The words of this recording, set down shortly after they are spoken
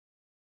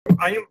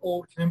I am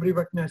old. Can anybody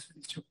recognize who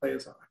these two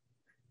players are?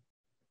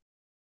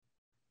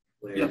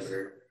 Yes.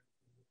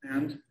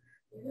 And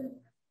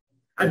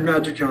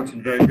Magic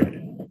Johnson. Very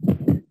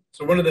good.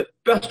 So one of the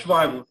best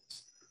rivals.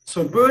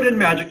 So Bird and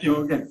Magic,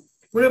 again,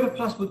 whenever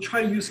possible,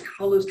 try to use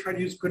colors, try to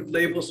use good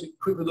labels so you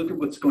quickly look at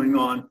what's going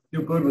on.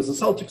 Bird was a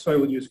Celtic, so I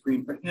will use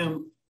green for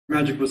him.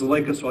 Magic was a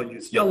Laker, so I'll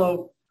use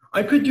yellow.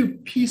 I could do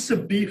P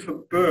sub B for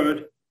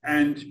Bird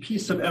and P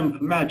sub M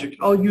for Magic.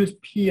 I'll use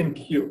P and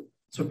Q.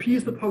 So P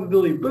is the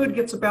probability Bird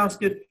gets a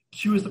basket,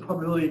 Q is the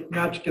probability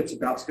Magic gets a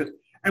basket.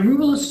 And we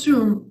will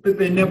assume that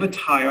they never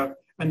tire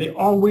and they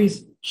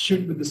always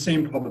shoot with the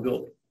same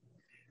probability.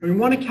 And we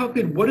want to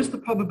calculate what is the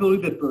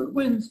probability that Bird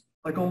wins,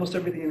 like almost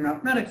everything in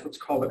mathematics, let's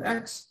call it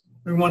X.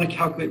 And we want to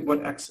calculate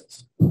what X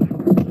is. All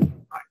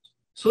right.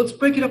 So let's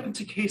break it up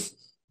into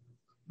cases.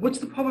 What's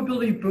the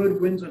probability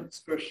Bird wins on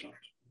his first shot?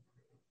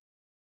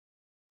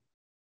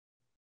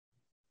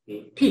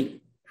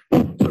 P.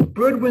 So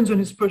Bird wins on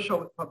his first shot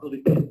with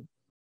probability P.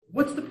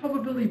 What's the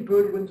probability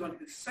Bird wins on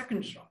his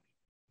second shot?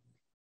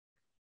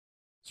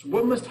 So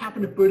what must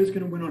happen if Bird is going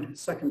to win on his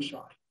second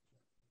shot?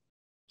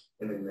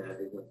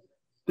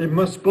 They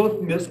must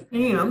both miss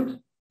and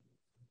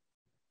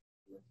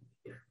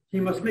he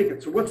must make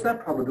it. So what's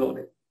that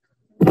probability?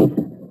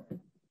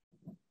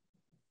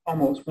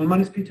 Almost. 1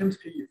 minus P times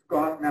P. You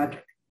forgot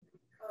Magic.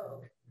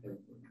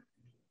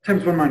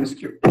 Times 1 minus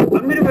Q. I'm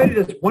going to write it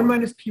as 1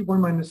 minus P,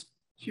 1 minus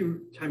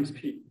Q times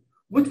P.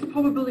 What's the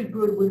probability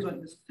Bird wins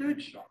on his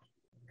third shot?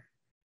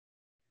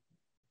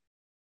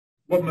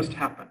 What must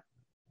happen?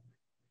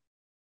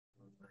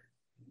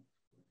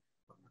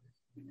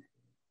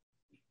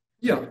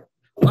 Yeah.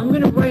 I'm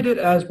going to write it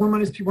as 1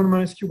 minus P, 1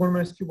 minus Q, 1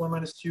 minus Q, 1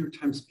 minus Q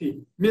times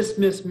P. Miss,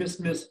 miss, miss,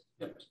 miss.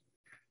 Yes.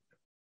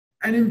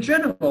 And in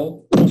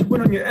general, to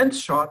win on your nth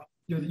shot,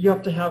 you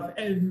have to have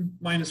n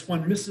minus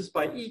 1 misses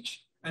by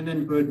each, and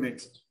then Bird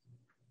makes it.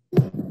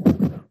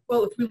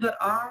 Well, if we let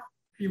R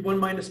be 1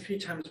 minus P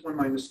times 1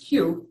 minus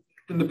Q,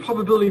 then the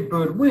probability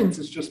Bird wins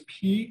is just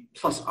P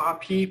plus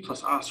RP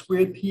plus R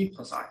squared P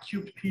plus R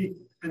cubed P,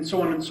 and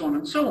so on and so on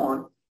and so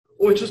on,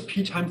 or it's just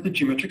P times the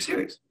geometric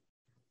series.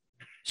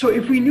 So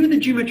if we knew the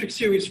geometric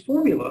series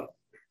formula,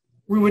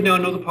 we would now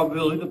know the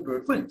probability that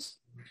Bird wins.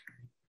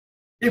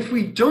 If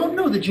we don't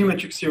know the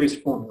geometric series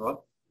formula,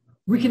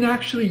 we can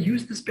actually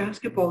use this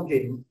basketball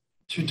game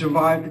to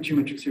derive the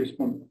geometric series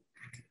formula.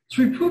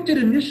 So we proved it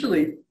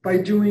initially by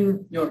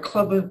doing a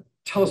clever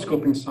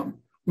telescoping sum.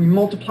 We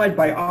multiplied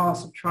by R,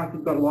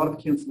 subtracted, got a lot of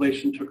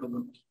cancellation, took a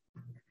limit.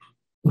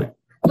 Right.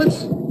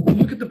 Let's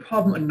look at the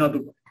problem another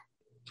way.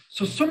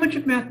 So much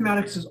of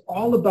mathematics is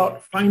all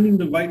about finding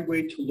the right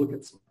way to look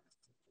at something.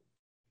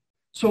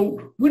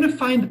 So we're going to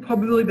find the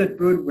probability that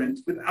Bird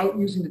wins without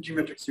using the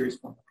geometric series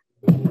formula.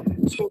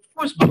 So of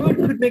course, Bird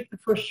could make the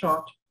first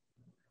shot,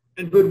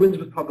 and Bird wins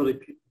with probability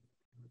P.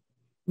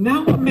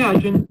 Now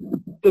imagine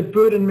that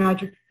Bird and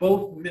Magic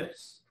both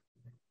miss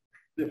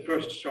their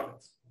first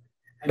shots.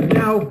 And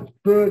now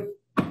Bird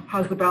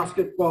has the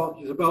basketball,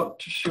 he's about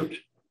to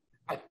shoot.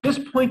 At this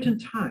point in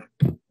time,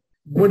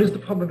 what is the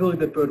probability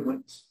that Bird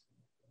wins?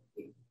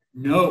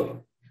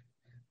 No.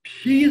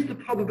 P is the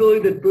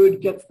probability that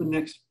Bird gets the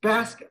next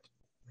basket.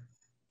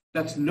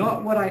 That's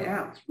not what I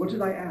asked. What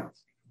did I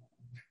ask?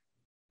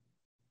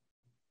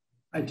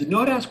 I did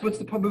not ask what's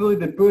the probability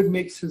that Bird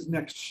makes his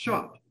next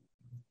shot.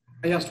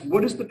 I asked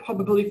what is the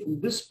probability from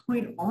this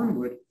point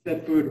onward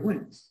that Bird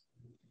wins?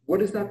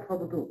 What is that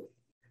probability?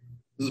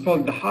 This is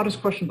probably the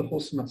hardest question of the whole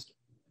semester.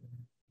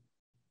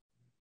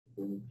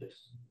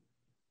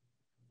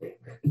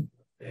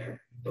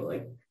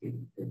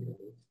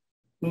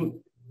 Well,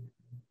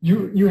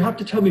 you have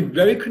to tell me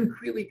very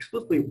concretely,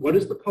 explicitly, what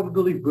is the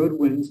probability Bird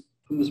wins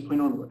from this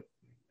point onward?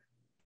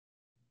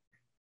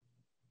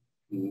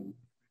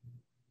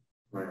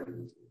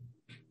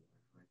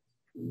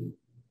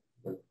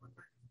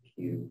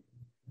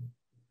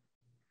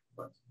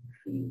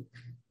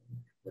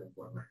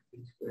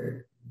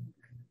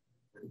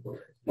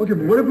 Okay,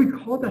 but what have we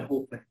called that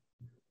whole thing?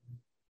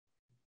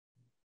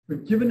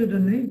 We've given it a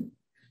name.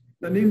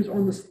 That name is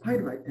on the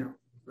slide right now.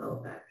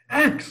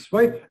 X,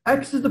 right?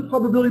 X is the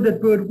probability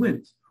that Bird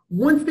wins.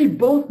 Once they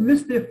both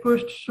miss their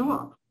first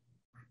shot,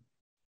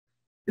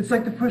 it's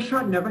like the first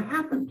shot never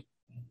happened.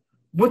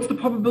 What's the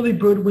probability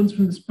Bird wins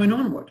from this point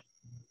onward?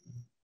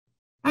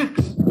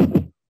 X.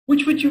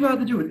 Which would you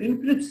rather do, an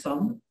infinite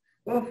sum?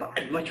 Well,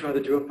 I'd much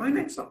rather do a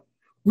finite sum.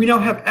 We now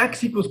have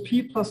X equals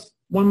P plus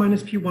 1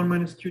 minus P, 1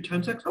 minus Q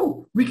times X.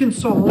 Oh, we can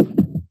solve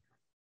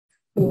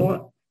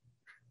for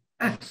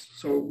X.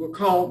 So we'll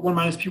call 1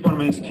 minus P, 1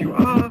 minus Q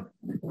R.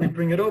 We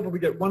bring it over, we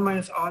get 1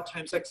 minus R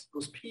times X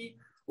equals P,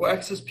 or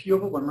X is P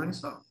over 1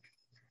 minus R.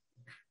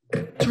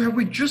 So have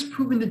we just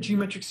proven the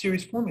geometric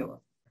series formula?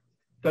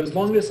 That as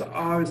long as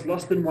R is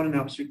less than 1 in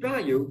absolute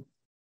value,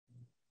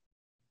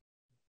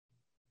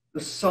 the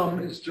sum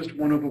is just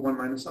 1 over 1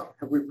 minus R.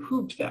 Have we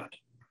proved that?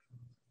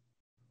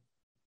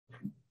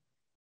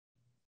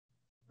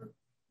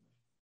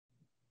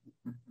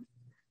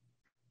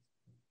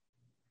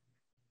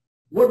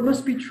 What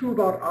must be true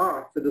about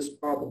R for this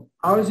problem?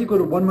 R is equal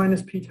to 1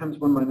 minus P times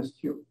 1 minus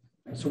Q.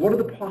 So what are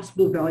the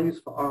possible values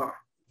for R?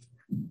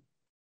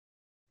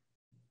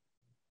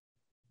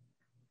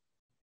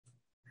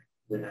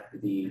 Would have to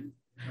be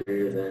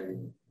greater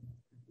than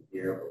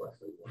 0 or less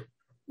than 1.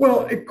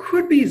 Well, it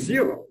could be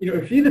 0. You know,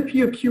 if either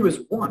P or Q is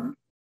 1,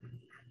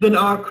 then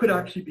R could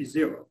actually be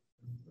 0.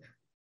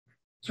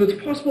 So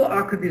it's possible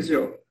R could be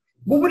 0.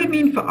 What would it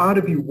mean for R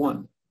to be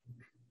 1?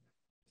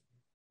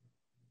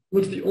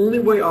 What's the only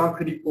way R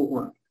could equal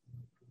 1?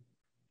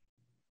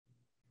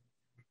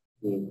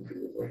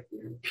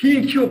 P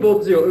and Q are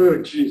both 0.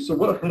 Oh, geez. So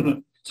what?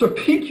 So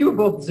P and Q are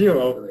both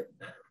 0.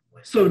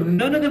 So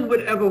none of them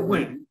would ever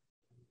win.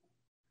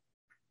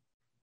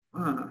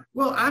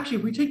 Well, actually,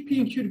 if we take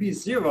P and Q to be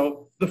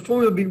 0, the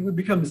formula would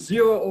become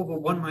 0 over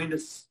 1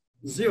 minus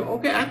 0.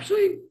 Okay,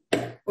 actually,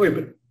 oh wait,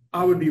 but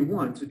R would be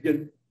 1, so you'd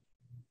get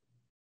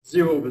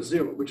 0 over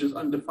 0, which is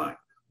undefined.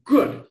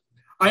 Good.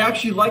 I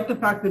actually like the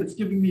fact that it's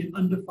giving me an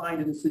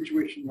undefined in a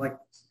situation like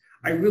this.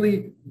 I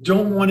really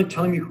don't want it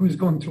telling me who's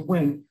going to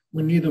win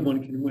when neither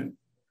one can win.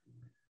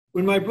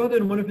 When my brother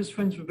and one of his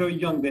friends were very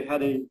young, they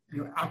had a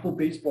Apple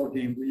baseball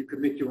game where you could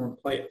make your own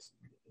players.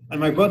 And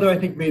my brother, I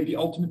think, made the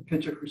ultimate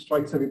pitcher who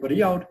strikes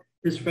everybody out.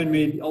 His friend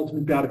made the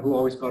ultimate batter who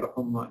always got a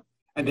home run.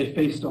 And they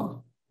faced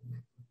off.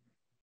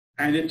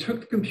 And it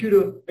took the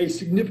computer a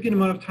significant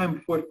amount of time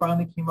before it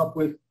finally came up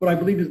with what I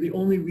believe is the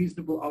only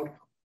reasonable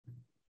outcome.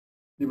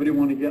 Anybody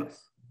want to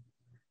guess?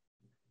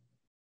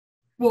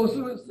 Well,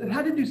 so it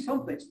had to do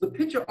something. So the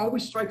pitcher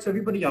always strikes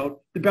everybody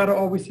out. The batter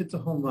always hits a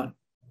home run.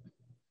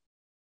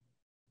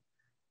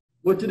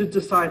 What did it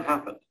decide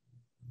happened?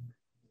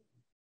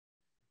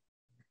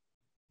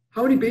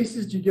 How many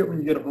bases do you get when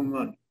you get a home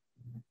run?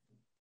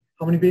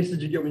 How many bases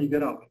do you get when you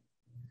get out?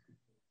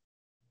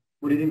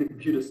 What do you think the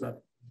computer said?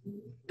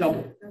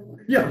 Double.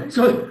 Yeah,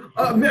 so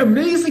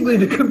amazingly,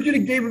 the computer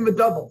gave him a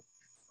double,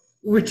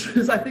 which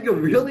is, I think, a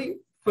really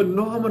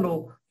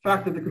phenomenal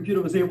fact that the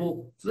computer was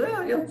able to say,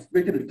 yeah, let's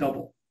make it a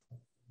double.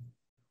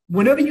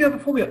 Whenever you have a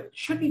formula,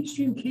 check the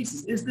extreme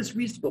cases. Is this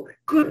reasonable?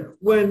 Good.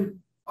 When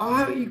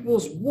R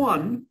equals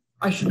 1,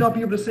 I should not be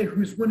able to say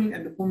who's winning,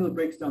 and the formula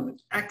breaks down.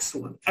 That's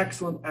excellent,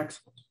 excellent,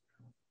 excellent.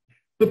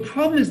 The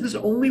problem is this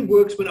only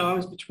works when R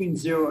is between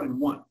 0 and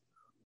 1.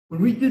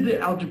 When we did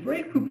the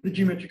algebraic proof of the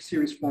geometric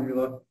series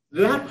formula,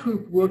 that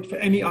proof worked for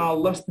any R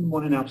less than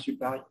 1 in absolute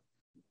value.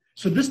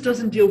 So this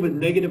doesn't deal with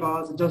negative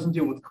R's. It doesn't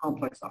deal with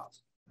complex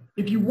R's.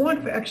 If you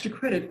want for extra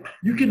credit,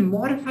 you can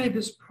modify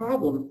this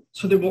problem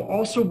so that it will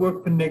also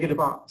work for negative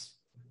R's.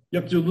 You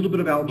have to do a little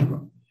bit of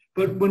algebra.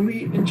 But when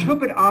we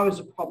interpret R as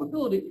a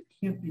probability, it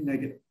can't be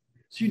negative.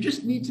 So you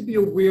just need to be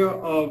aware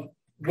of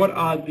what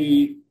are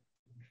the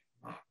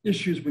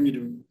issues when you're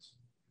doing this.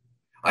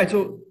 All right,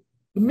 so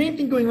the main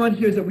thing going on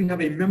here is that we have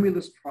a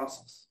memoryless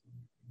process.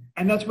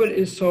 And that's what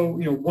is so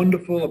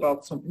wonderful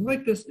about something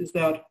like this is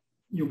that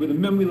with a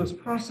memoryless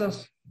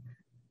process,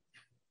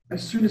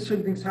 as soon as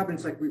certain things happen,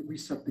 it's like we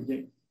reset the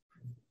game.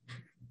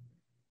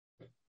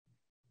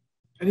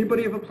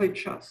 Anybody ever played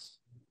chess?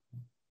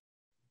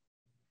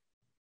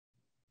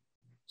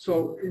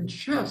 So in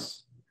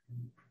chess,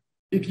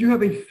 if you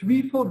have a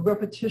threefold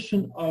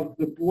repetition of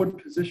the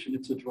board position,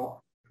 it's a draw.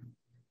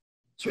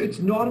 So it's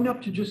not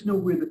enough to just know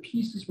where the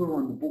pieces were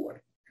on the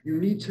board. You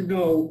need to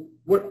know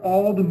what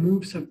all the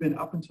moves have been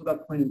up until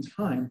that point in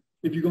time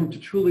if you're going to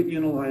truly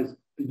analyze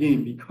the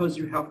game, because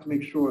you have to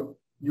make sure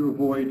you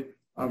avoid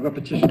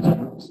repetitions of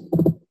moves.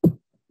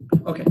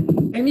 Okay,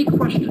 any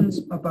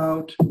questions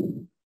about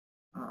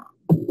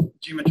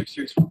geometric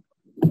series formula?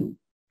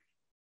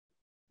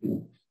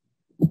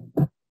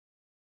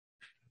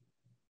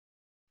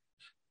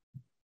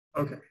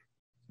 Okay,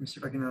 let me see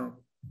if I can now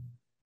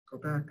go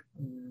back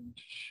and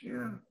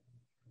share.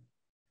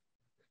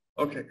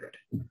 Okay, good.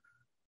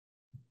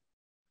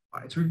 All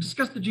right, so we've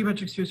discussed the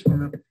geometric series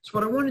formula. So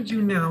what I want to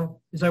do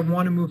now is I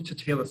want to move to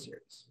Taylor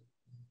series.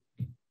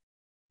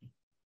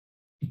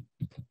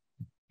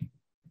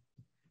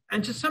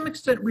 And to some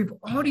extent, we've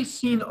already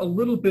seen a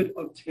little bit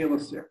of Taylor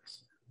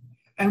series.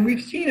 And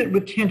we've seen it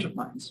with tangent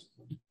lines.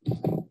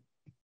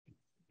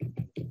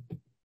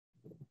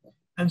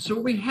 And so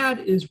what we had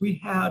is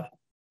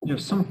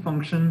some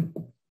function,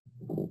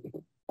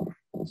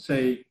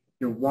 say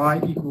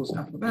y equals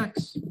f of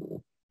x.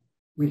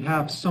 We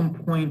have some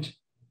point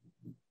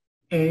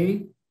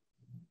A,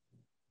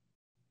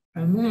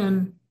 and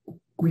then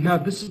we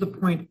have, this is the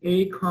point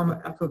A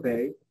comma f of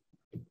A,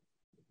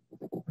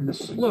 and the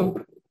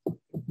slope,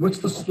 what's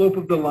the slope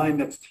of the line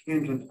that's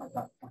tangent at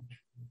that point?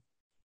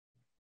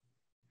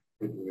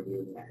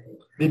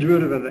 The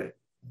derivative of A.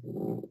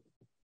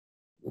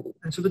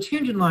 And so the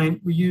tangent line,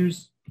 we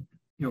use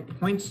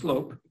point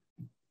slope.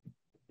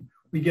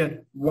 We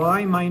get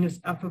y minus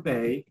f of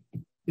A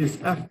is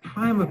f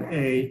prime of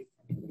A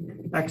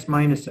x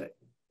minus A.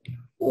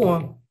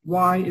 Or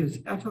y is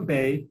f of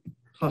A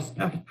plus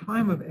f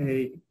prime of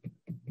A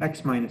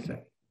x minus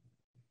A.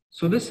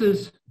 So this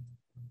is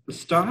the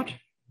start.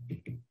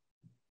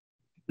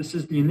 This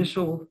is the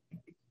initial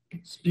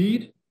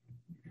speed.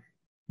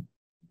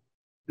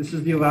 This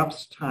is the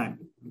elapsed time.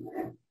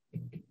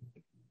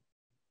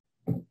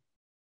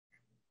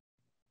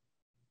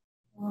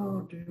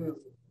 Oh, dear.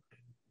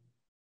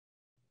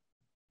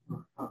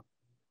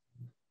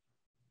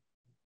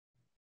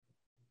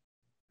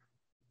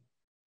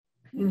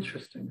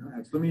 Interesting. All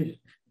right, so let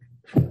me.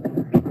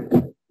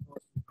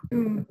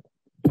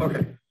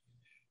 Okay.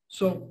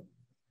 So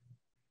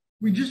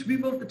we just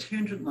rewrote the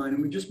tangent line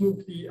and we just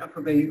moved the f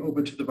of a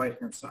over to the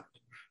right-hand side.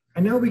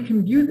 And now we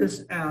can view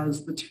this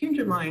as the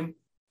tangent line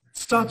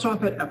starts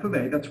off at f of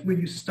a. That's where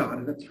you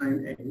started at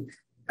time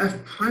a.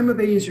 F prime of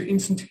a is your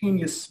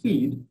instantaneous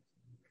speed.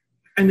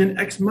 And then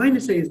x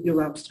minus a is the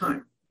elapsed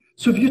time.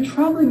 So if you're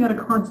traveling at a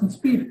constant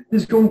speed,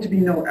 there's going to be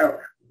no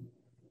error.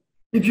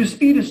 If your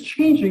speed is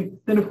changing,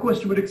 then of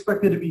course you would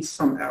expect there to be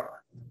some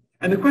error.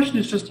 And the question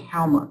is just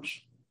how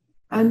much.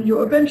 And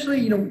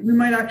eventually, we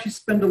might actually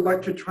spend a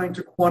lecture trying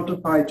to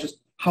quantify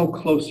just how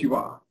close you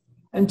are.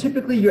 And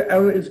typically your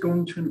error is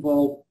going to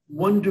involve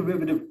one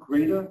derivative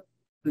greater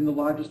than the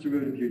largest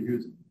derivative you're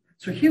using.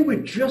 So here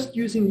we're just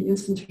using the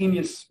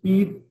instantaneous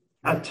speed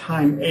at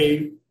time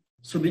A,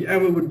 so the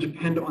error would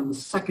depend on the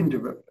second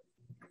derivative.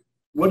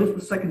 What is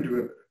the second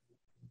derivative?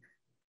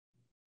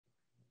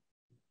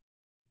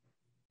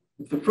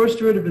 If the first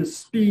derivative is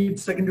speed,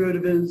 second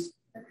derivative is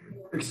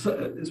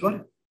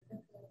what?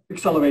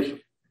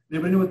 Acceleration.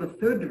 Anybody know what the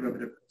third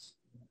derivative is?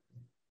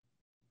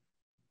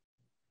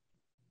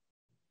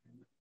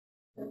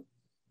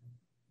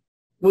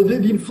 Well, the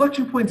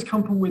inflection points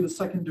come from where the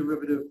second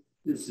derivative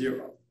is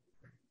 0.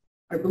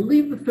 I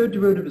believe the third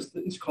derivative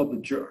is called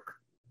the jerk.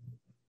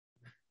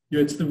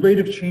 It's the rate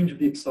of change of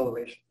the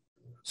acceleration.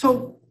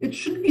 So it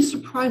shouldn't be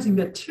surprising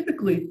that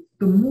typically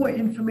the more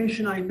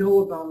information I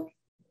know about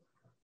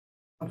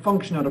a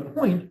function at a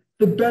point,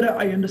 the better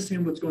I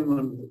understand what's going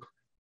on with the curve.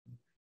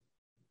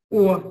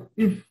 Or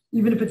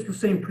even if it's the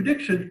same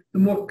prediction, the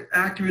more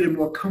accurate and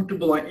more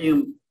comfortable I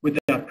am with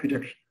that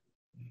prediction.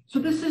 So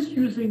this is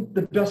using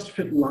the best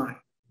fit line.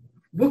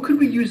 What could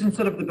we use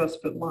instead of the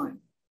best fit line?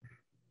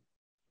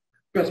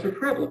 Best fit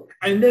parabola.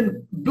 And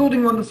then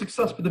building on the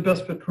success for the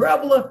best fit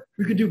parabola,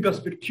 we could do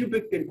best fit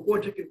cubic and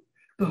quartic.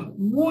 The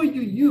more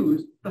you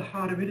use, the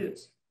harder it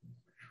is.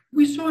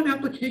 We saw an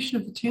application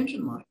of the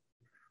tangent line.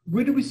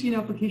 Where do we see an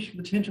application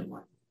of the tangent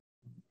line?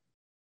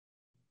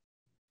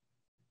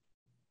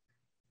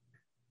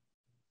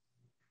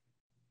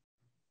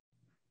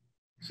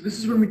 So this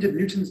is when we did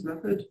Newton's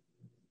method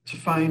to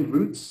find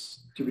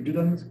roots. Did we do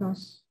that in this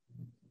class?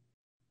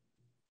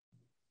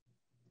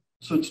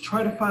 So to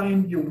try to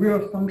find where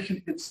a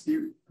function hits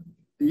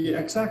the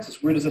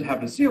x-axis, where does it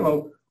have a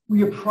 0?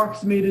 We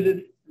approximated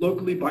it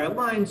locally by a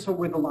line, so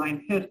where the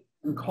line hit,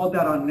 and called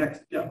that our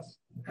next guess.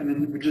 And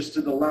then we just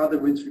did the lather,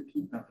 rinse,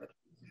 repeat method.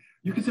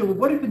 You could say, well,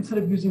 what if instead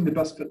of using the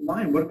best fit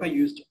line, what if I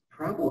used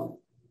parabola?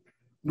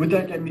 Would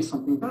that get me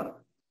something better?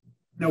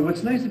 Now,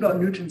 what's nice about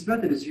Newton's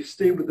method is you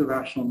stay with the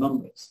rational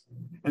numbers.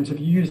 And so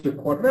if you use the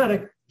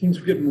quadratic, things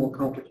would get more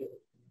complicated.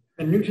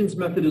 And Newton's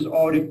method is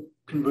already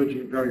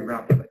converging very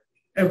rapidly.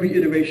 Every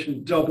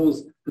iteration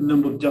doubles the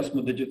number of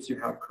decimal digits you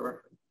have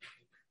correctly.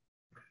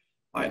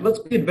 All right, let's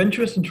be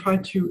adventurous and try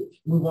to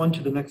move on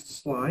to the next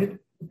slide.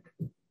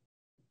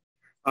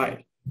 All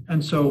right,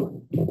 and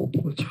so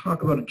we'll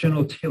talk about a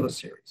general Taylor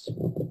series.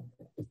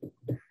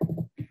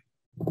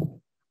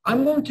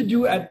 I'm going to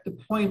do at the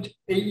point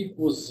a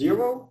equals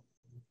 0.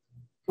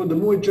 For the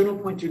more general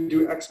point, you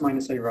do x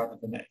minus a rather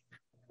than a.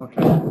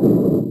 Okay.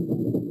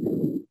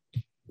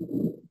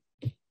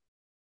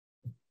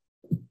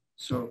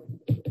 So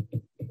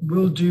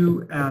we'll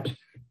do at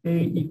a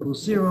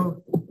equals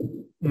 0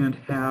 and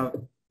have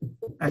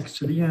x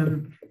to the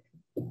n.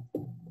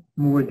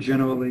 More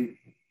generally,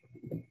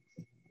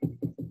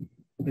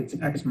 it's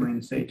x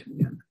minus a to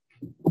the n.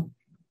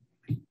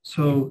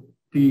 So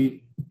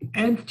the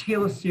nth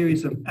Taylor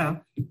series of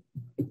f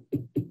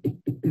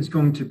is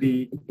going to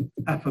be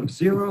f of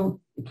 0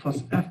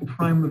 plus f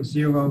prime of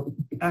 0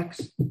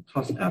 x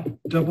plus f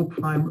double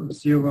prime of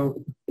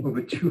 0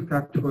 over 2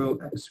 factorial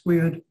x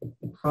squared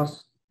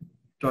plus ...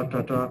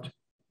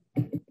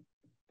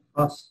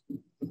 plus,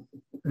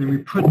 and then we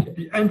put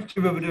the nth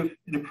derivative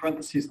in a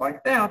parentheses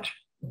like that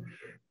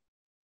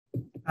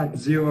at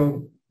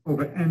 0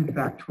 over n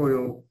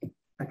factorial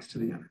x to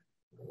the n.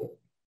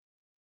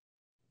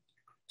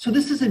 So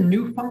this is a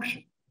new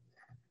function.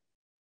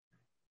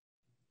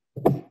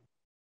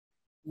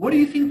 What do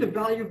you think the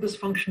value of this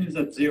function is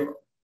at 0?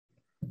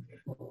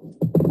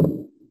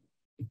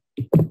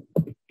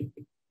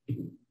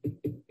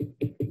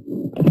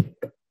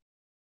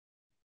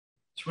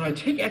 So when I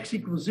take x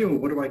equals 0,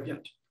 what do I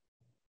get?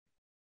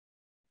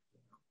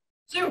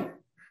 0.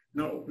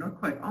 No, not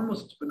quite.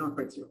 Almost, but not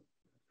quite 0.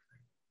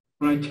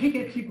 When I take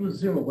x equals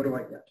 0, what do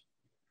I get?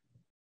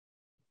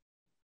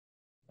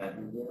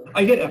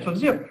 I get f of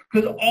 0,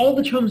 because all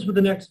the terms with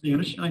an x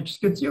vanish, and I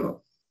just get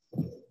 0.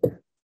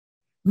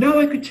 Now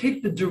I could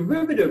take the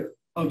derivative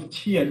of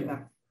t at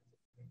f.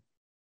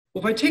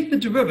 Well, if I take the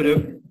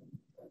derivative,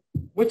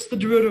 what's the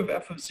derivative of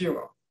f of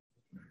 0?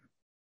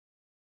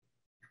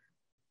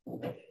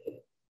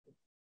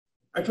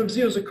 F of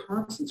 0 is a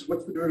constant, so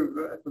what's the derivative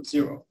of f of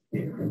 0?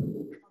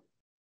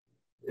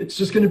 It's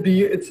just going to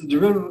be, it's the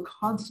derivative of a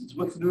constant.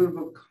 What's the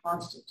derivative of a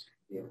constant?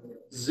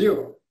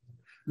 0.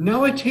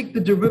 Now I take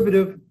the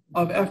derivative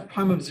of f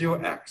prime of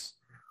 0x.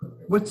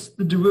 What's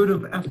the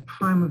derivative of f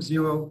prime of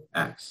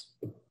 0x?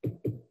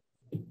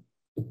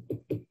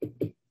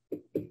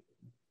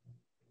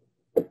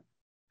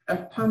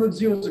 F prime of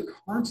 0 is a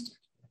constant.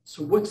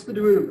 So what's the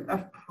derivative of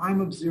f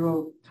prime of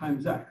 0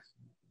 times x?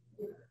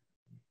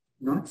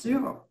 Not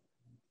 0.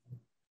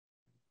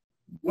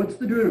 What's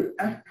the derivative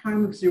of f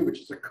prime of 0,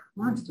 which is a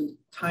constant,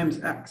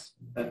 times x?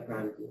 F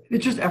prime of 0.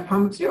 It's just f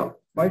prime of 0,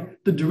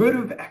 right? The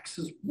derivative of x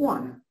is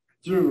 1.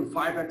 The derivative of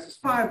 5x is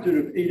 5. The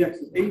derivative of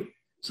 8x is 8.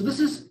 So this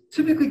is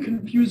typically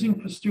confusing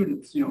for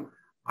students. You know,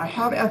 I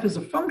have f as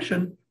a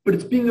function, but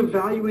it's being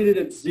evaluated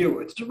at 0.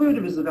 Its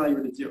derivative is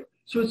evaluated at 0.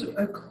 So it's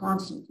a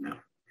constant now.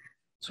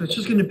 So it's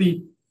just going to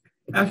be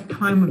f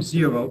prime of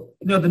 0.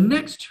 Now the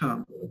next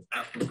term,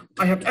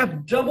 I have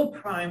f double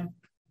prime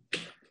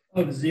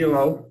of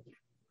 0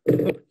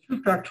 over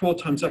 2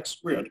 factorial times x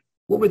squared.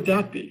 What would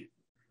that be?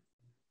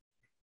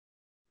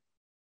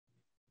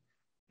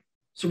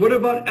 So what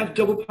about f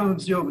double prime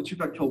of 0 over 2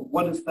 factorial?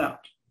 What is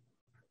that?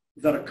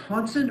 Is that a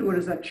constant, or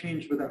does that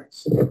change with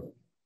x?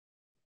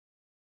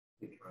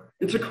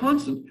 It's a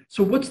constant.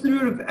 So what's the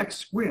derivative of x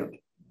squared?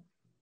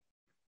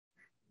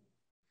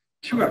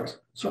 2x.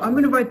 So I'm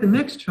going to write the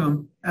next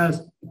term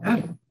as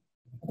f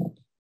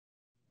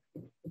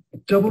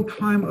double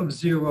prime of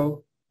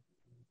 0,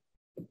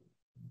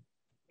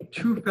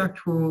 2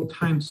 factorial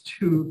times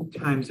 2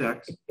 times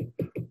x,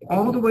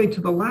 all the way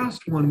to the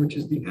last one, which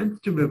is the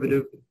nth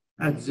derivative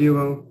at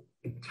 0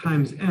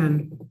 times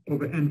n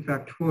over n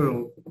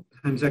factorial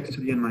times x to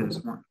the n minus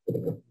 1.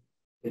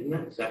 Isn't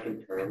that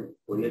second term,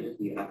 wouldn't it just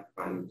be f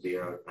prime of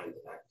 0 times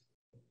x?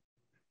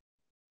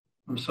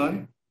 I'm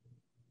sorry?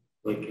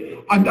 Like,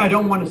 I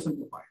don't want to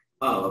simplify.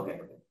 oh, okay.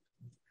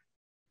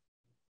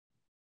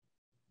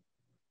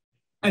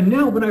 And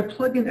now when I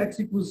plug in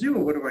x equals 0,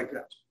 what do I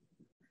get?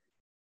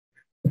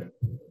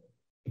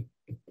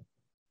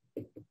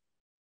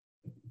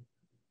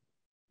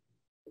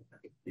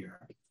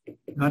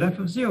 Not f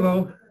of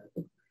 0,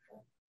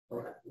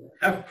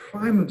 f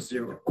prime of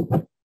 0.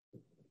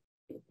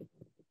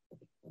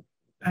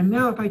 And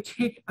now if I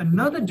take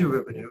another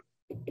derivative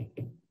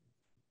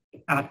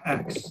at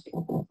x,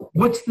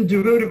 what's the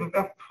derivative of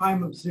f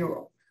prime of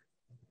 0?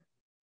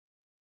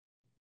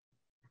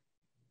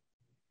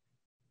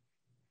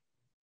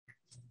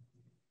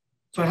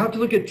 So I have to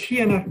look at t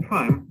and f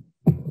prime.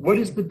 What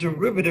is the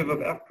derivative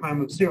of f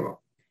prime of 0?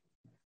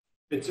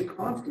 It's a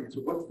constant.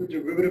 So what's the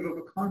derivative of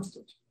a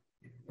constant?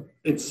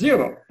 It's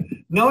 0.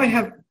 Now I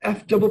have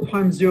f double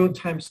prime 0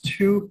 times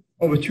 2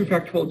 over 2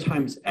 factorial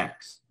times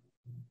x.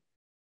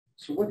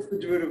 So what's the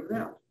derivative of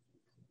that?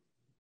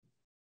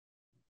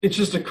 It's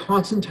just a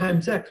constant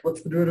times x.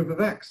 What's the derivative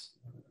of x?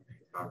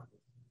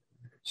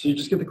 So you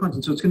just get the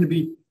constant. So it's going to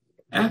be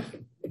f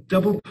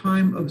double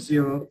prime of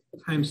 0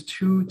 times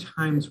 2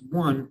 times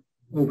 1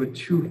 over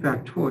 2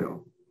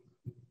 factorial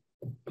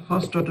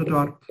plus dot dot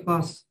dot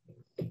plus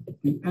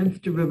the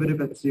nth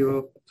derivative at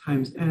 0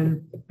 times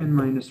n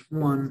minus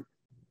 1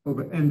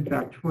 over n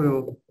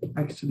factorial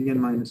x to the n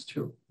minus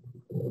 2.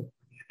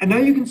 And now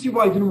you can see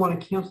why I didn't want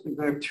to cancel things.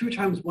 I have 2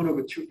 times 1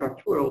 over 2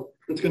 factorial.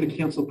 That's going to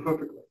cancel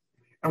perfectly.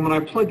 And when I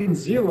plug in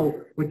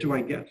 0, what do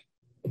I get?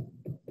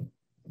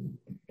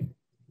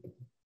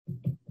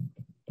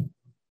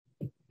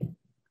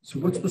 So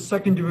what's the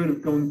second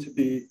derivative going to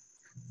be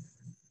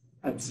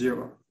at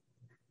 0?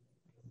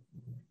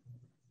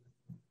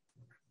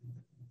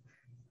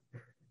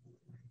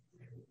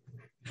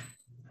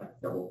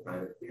 Double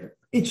prime of 0.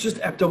 It's just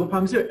f double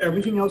prime 0.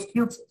 Everything else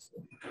cancels.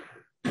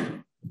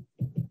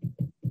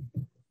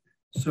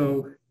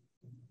 So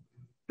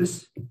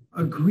this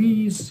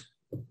agrees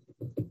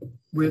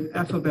with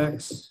f of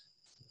x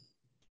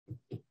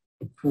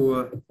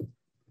for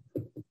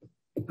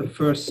the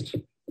first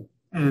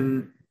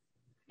n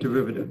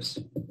derivatives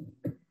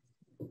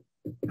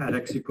at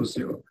x equals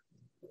 0.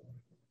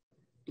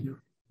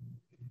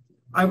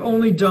 I've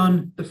only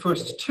done the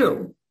first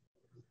 2,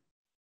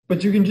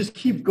 but you can just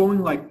keep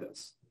going like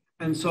this.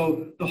 And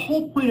so the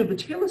whole point of the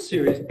Taylor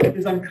series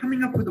is I'm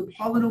coming up with a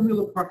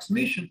polynomial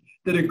approximation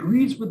that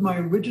agrees with my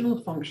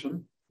original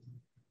function.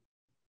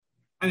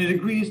 And it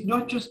agrees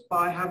not just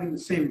by having the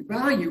same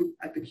value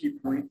at the key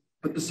point,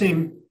 but the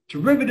same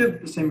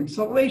derivative, the same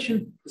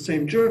acceleration, the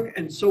same jerk,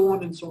 and so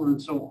on and so on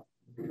and so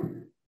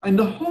on. And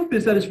the hope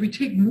is that as we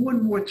take more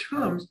and more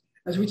terms,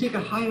 as we take a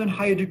higher and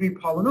higher degree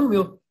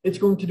polynomial, it's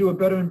going to do a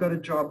better and better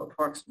job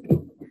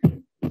approximating.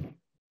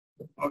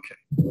 Okay.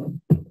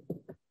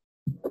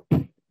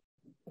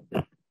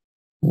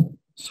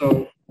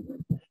 So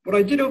what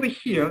I did over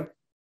here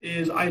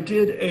is I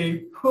did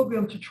a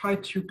program to try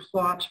to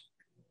plot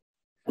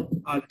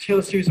the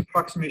Taylor series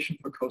approximation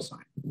for cosine.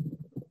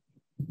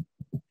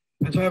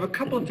 And so I have a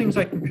couple of things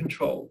I can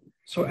control.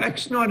 So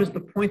x naught is the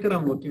point that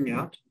I'm looking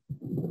at.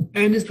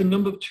 N is the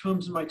number of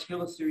terms in my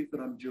Taylor series that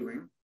I'm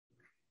doing.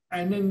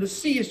 And then the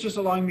C is just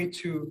allowing me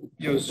to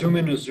zoom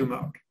in or zoom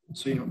out.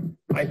 So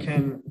I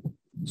can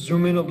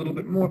zoom in a little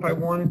bit more if I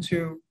wanted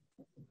to.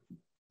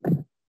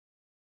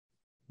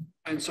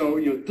 And so,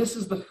 this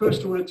is the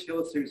first order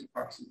Taylor series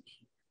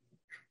approximation.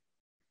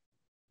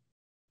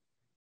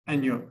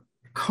 And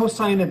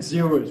cosine at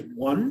 0 is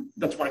 1.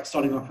 That's why it's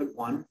starting off at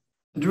 1.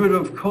 The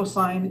derivative of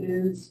cosine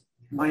is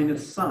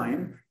minus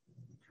sine.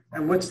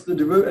 And what's the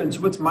derivative? And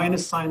so what's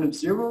minus sine of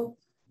 0?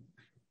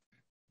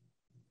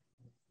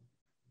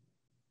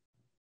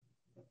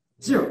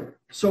 0.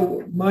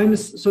 So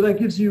that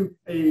gives you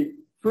a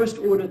first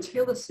order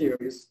Taylor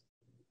series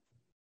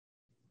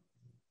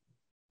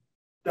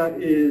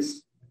that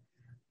is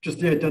just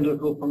the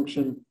identical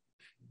function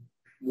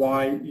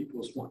y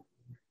equals 1.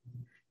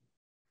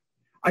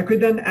 I could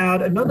then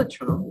add another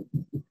term,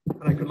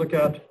 and I could look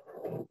at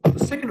the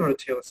second order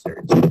Taylor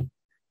series.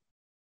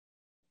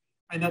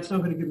 And that's now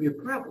going to give me a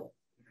parabola.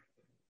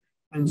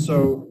 And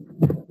so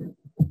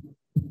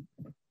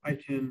I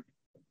can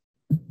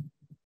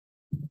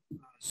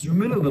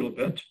zoom in a little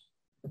bit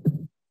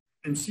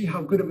and see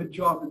how good of a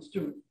job it's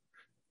doing.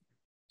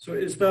 So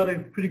is that a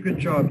pretty good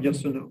job,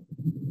 yes or no?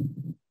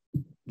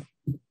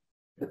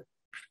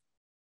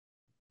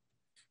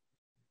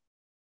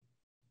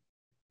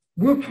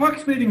 We're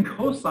approximating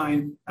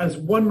cosine as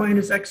 1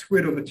 minus x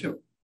squared over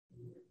 2.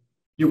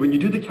 When you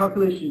do the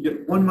calculation, you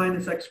get 1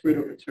 minus x squared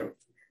over 2.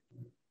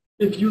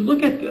 If you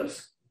look at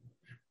this,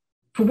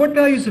 for what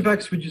values of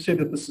x would you say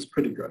that this is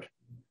pretty good?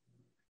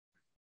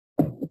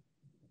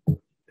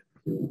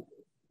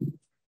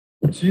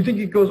 So you think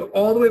it goes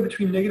all the way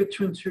between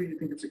 -2 and 2, you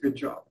think it's a good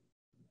job.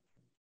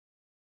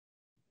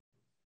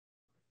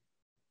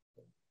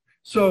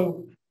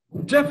 So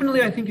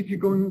definitely, I think if you're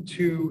going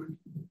to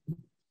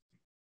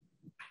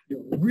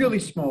really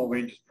small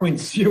ranges,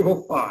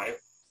 0.05,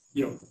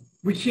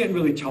 we can't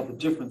really tell the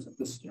difference at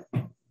this step.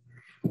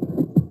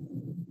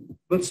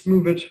 Let's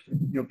move it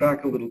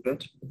back a little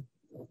bit.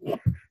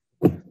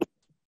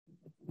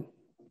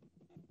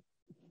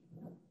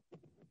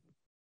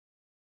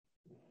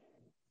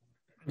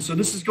 And so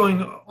this is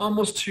going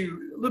almost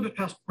to a little bit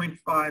past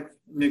 0.5,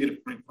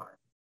 -0.5.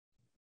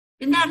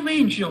 In that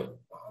range,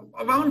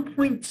 around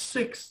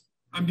 0.6,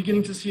 I'm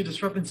beginning to see a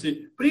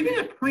discrepancy. But even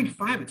at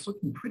 0.5, it's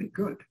looking pretty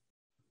good.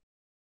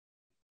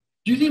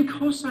 Do you think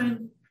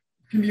cosine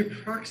can be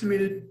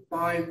approximated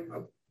by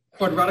a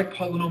quadratic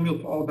polynomial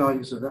for all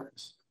values of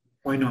x?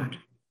 Why not?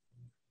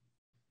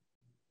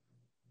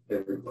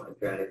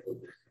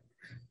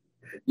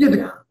 Yeah,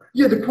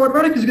 the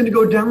quadratic is going to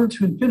go down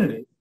to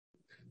infinity.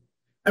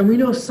 And we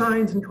know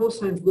sines and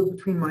cosines live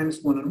between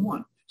 -1 and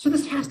 1. So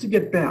this has to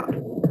get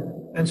bad.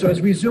 And so as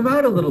we zoom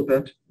out a little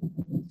bit,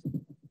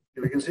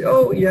 we can see,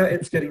 oh, yeah,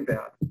 it's getting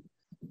bad.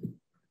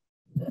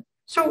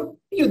 So,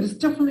 there's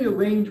definitely a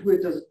range where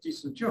it does a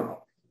decent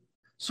job.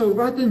 So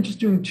rather than just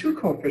doing 2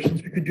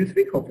 coefficients, we could do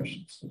 3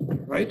 coefficients,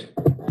 right?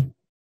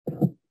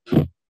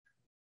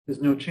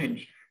 There's no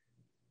change.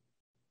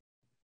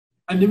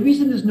 And the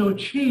reason there's no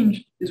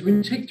change is when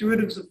you take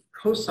derivatives of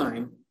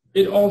cosine,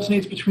 it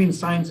alternates between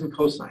sines and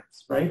cosines,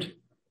 right?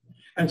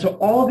 And so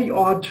all the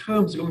odd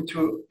terms are going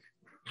to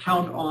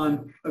count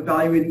on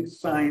evaluating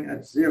sine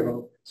at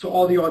 0. So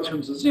all the odd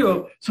terms are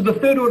 0. So the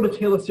third order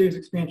Taylor series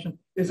expansion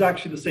is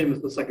actually the same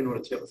as the second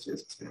order Taylor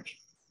series expansion.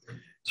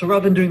 So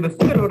rather than doing the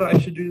third order, I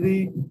should do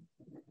the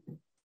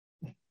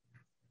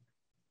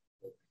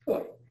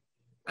fourth.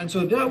 And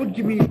so that would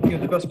give me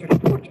the best fit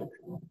quarter.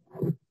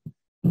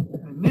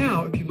 And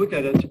now, if you look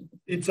at it,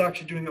 it's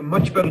actually doing a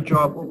much better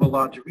job over a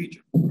larger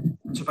region.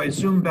 And so if I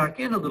zoom back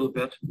in a little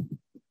bit,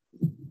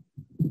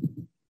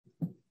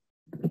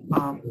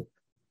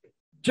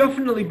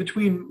 definitely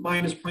between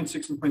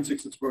 -0.6 and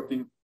 0.6, it's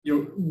working.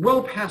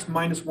 Well past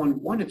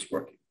 -1, it's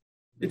working.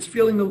 It's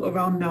feeling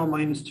around now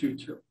 -2,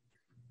 2.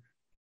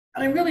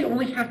 And I really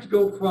only have to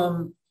go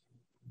from,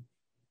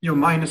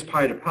 minus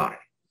pi to pi.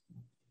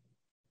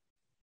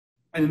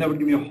 And then that would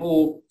give me a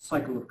whole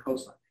cycle of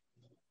cosine.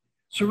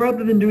 So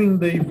rather than doing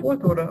the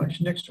fourth order, I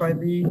should next try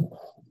the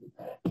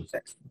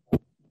sixth.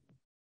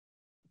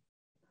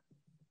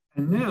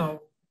 And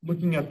now,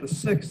 looking at the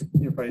sixth,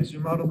 if I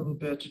zoom out a little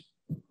bit,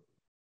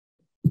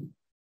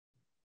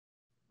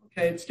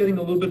 okay, it's getting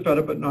a little bit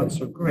better, but not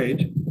so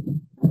great.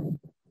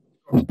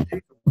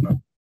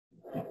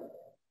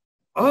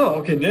 Oh,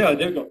 okay, there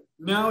we go.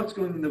 Now it's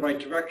going in the right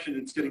direction.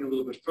 It's getting a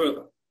little bit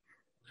further.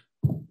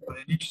 But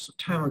I need just some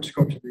time. I'll just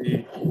go to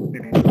the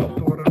maybe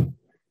 12th order.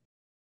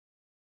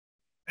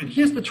 And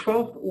here's the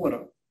 12th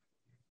order.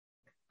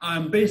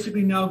 I'm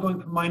basically now going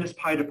from minus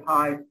pi to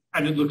pi,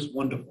 and it looks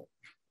wonderful.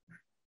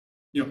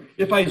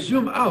 If I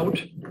zoom out,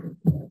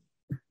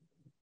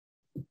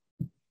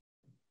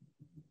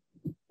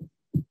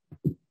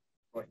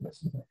 like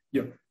this,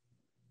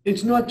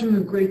 it's not doing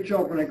a great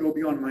job when I go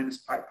beyond minus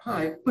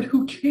pi, but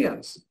who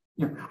cares?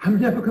 I'm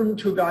never going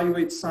to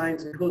evaluate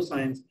sines and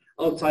cosines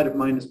outside of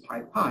minus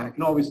pi. I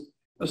can always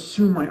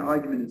assume my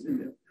argument is in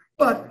there.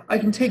 But I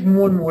can take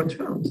more and more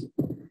terms.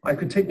 I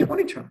could take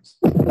 20 terms.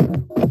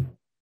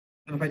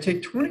 And if I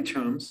take 20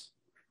 terms,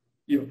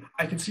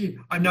 I can see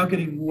I'm now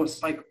getting more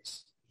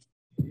cycles.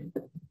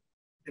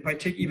 If I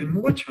take even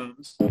more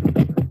terms,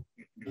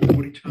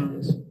 40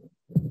 terms,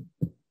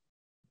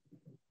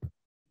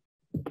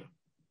 at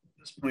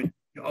this point,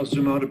 I'll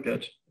zoom out a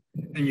bit,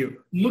 and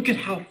you look at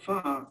how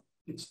far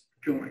it's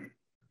going.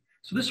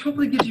 So this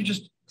hopefully gives you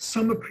just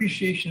some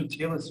appreciation of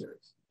Taylor series.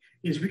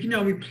 Is we can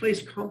now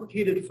replace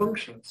complicated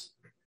functions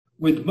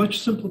with much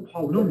simpler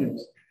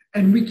polynomials,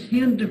 and we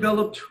can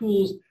develop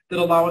tools that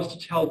allow us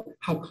to tell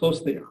how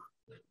close they are.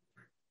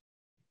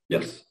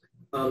 Yes?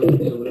 So when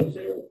you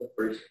say like the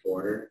first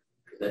order,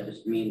 does that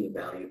just mean the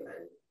value of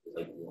n is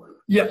like 1?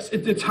 Yes,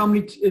 it's how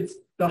many, it's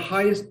the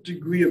highest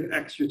degree of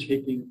x you're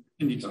taking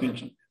in the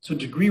expansion. So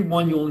degree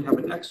 1, you only have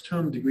an x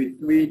term. Degree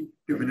 3,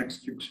 you have an x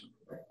cubed term.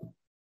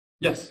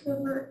 Yes? So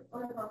for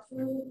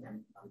approximately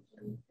n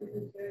functions,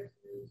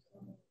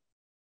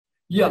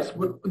 Yes,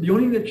 the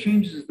only thing that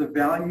changes is the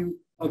value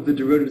of the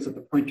derivatives at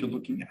the point you're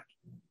looking at.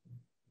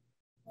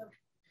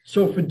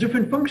 So for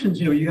different functions,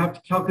 you have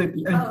to calculate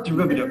the nth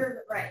derivative.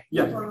 Right.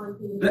 Yes,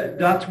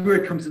 that's where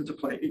it comes into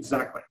play,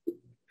 exactly.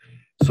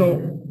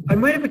 So I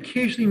might have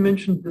occasionally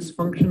mentioned this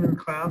function in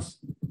class,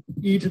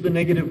 e to the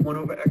negative 1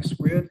 over x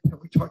squared. Have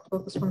we talked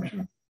about this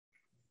function?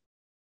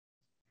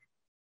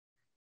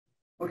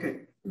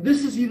 Okay,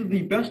 this is either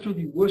the best or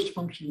the worst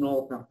function in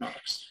all of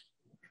mathematics.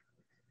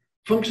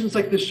 Functions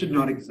like this should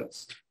not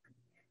exist.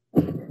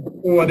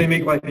 Or they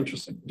make life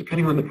interesting,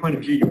 depending on the point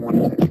of view you want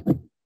to take.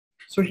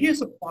 So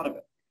here's a plot of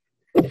it.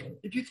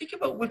 If you think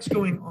about what's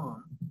going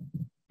on,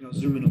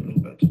 zoom in a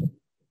little bit.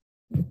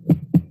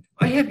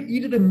 I have e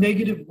to the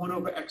negative 1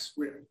 over x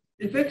squared.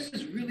 If x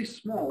is really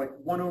small, like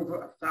 1 over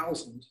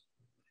 1,000,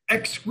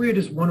 x squared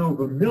is 1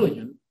 over a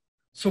million.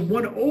 So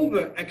 1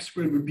 over x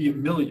squared would be a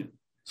million.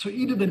 So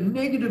e to the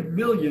negative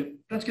million,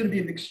 that's going to be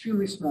an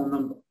extremely small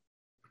number.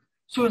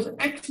 So as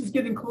x is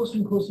getting closer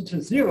and closer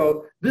to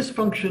 0, this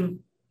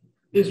function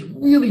is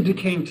really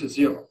decaying to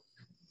 0.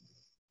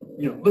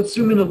 Let's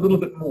zoom in a little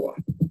bit more.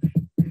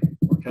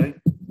 Okay?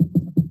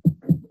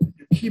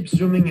 You keep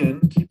zooming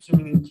in, keep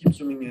zooming in, keep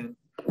zooming in.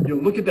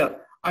 Look at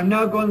that. I'm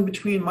now going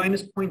between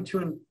minus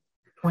 0.2 and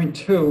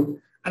 0.2,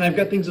 and I've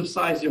got things of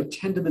size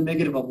 10 to the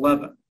negative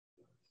 11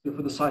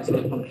 for the size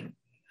of the function.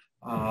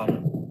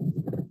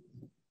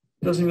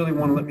 Doesn't really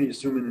want to let me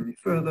zoom in any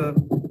further,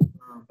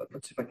 but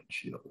let's see if I can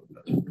cheat a little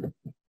bit.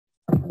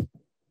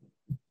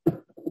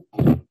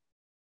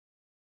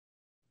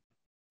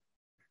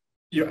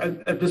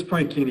 At this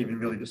point, I can't even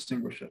really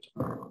distinguish it.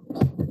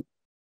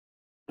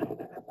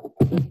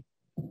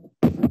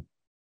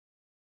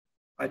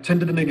 I 10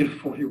 to the negative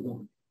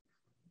 41.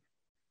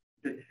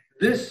 Okay.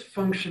 This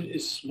function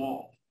is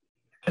small.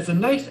 As a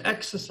nice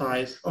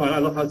exercise, I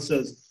love how it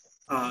says,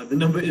 the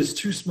number is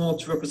too small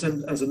to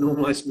represent as a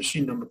normalized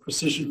machine number.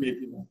 Precision may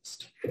be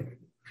lost.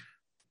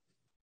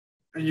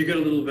 And you get a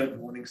little red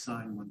warning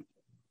sign. Wonderful.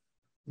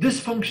 This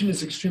function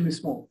is extremely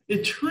small.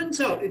 It turns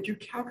out if you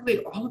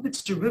calculate all of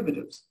its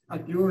derivatives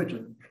at the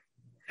origin,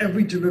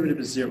 every derivative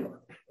is 0.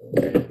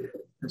 And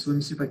so let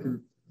me see if I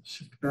can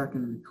shift back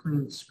and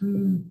reclaim the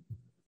screen.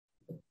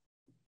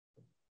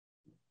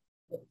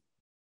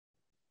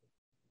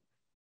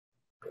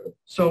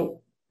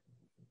 So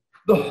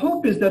the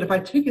hope is that if I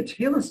take a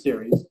Taylor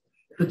series,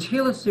 the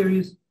Taylor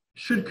series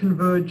should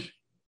converge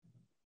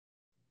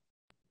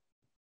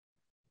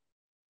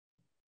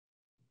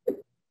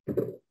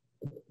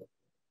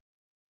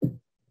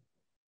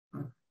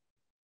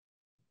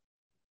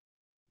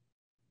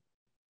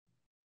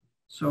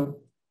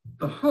So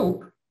the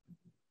hope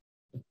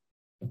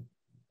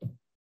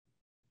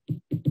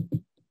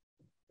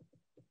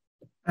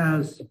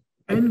as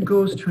n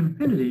goes to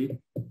infinity,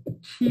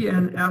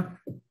 Tn f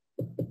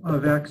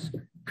of x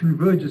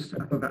converges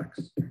to f of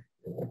x.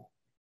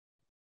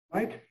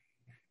 Right?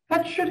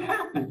 That should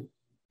happen.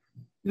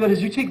 That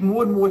is, you take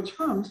more and more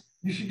terms,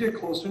 you should get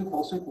closer and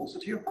closer and closer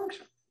to your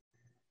function.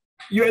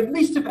 At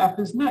least if f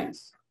is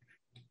nice.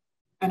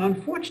 And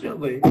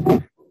unfortunately,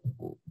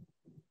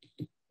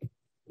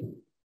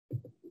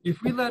 if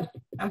we let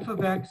f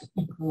of x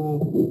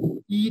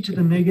equal e to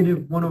the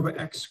negative 1 over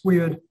x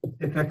squared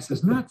if x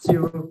is not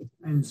 0,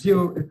 and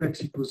 0 if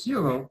x equals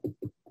 0,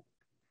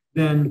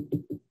 then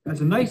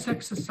as a nice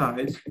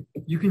exercise,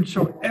 you can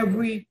show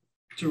every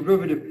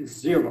derivative is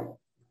 0.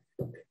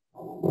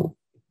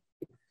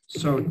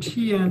 So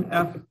Tn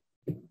f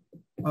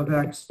of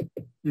x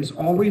is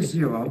always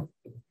 0,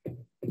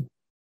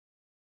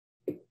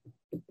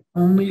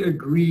 only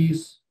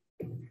agrees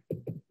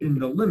in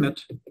the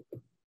limit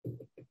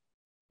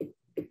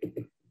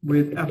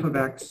with f of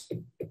x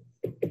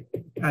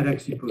at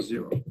x equals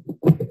 0.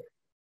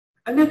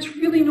 And that's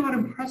really not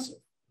impressive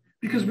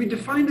because we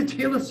define the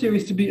Taylor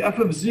series to be f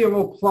of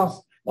 0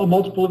 plus a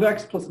multiple of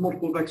x plus a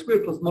multiple of x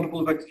squared plus a multiple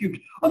of x cubed.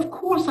 Of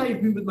course I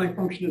agree with my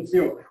function at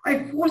 0.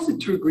 I force it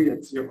to agree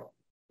at 0.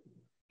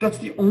 That's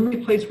the only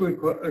place where it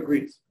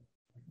agrees.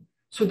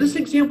 So this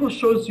example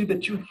shows you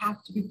that you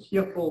have to be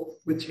careful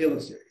with Taylor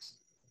series.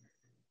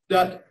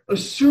 That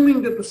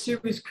assuming that the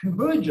series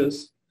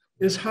converges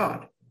is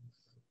hard.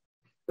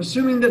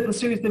 Assuming that the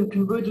series then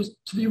converges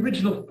to the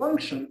original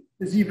function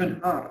is even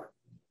harder.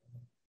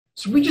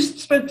 So we just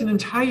spent an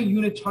entire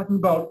unit talking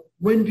about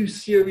when do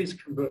series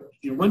converge?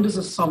 When does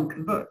a sum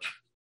converge?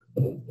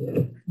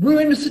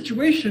 We're in a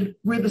situation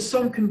where the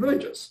sum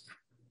converges.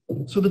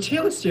 So the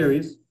Taylor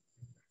series,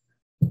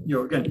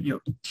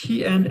 again,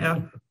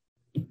 TNF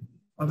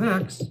of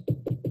x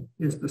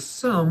is the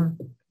sum,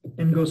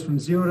 n goes from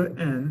 0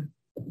 to n,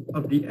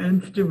 of the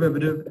nth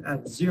derivative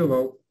at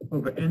 0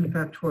 over n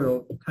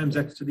factorial times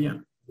x to the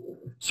n.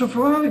 So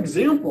for our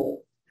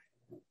example,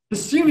 the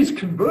series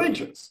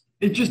converges.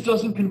 It just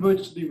doesn't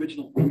converge to the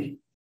original function.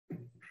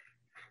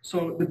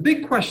 So the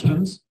big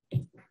questions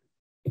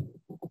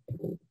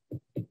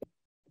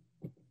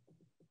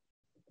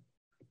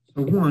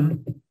so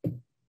one,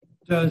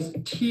 does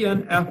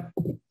TNF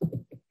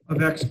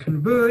of x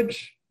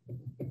converge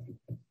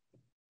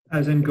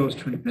as n goes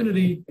to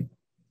infinity?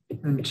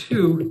 And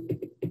two,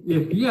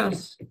 if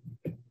yes,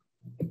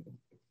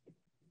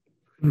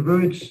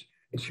 converge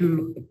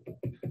to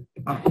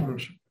a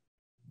function.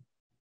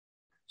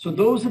 So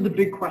those are the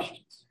big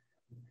questions.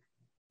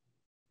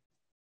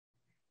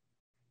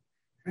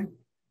 Okay.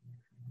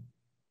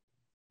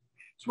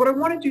 So what I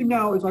want to do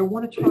now is I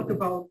want to talk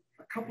about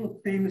a couple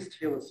of famous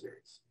Taylor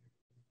series.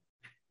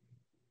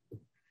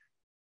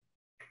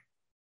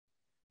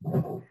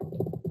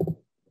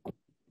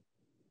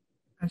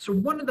 And so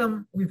one of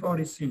them we've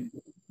already seen.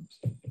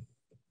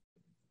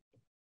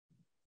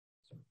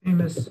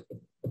 Famous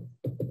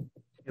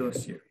Taylor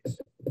series.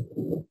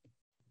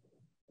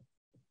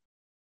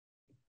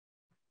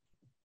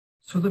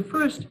 So the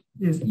first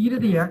is e to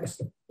the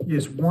x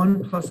is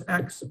 1 plus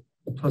x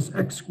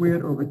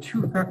squared over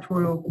 2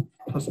 factorial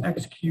plus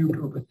x cubed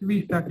over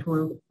 3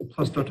 factorial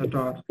plus dot dot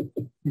dot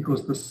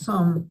equals the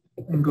sum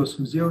and goes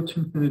from 0 to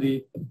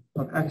infinity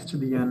of x to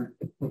the n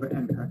over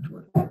n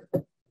factorial.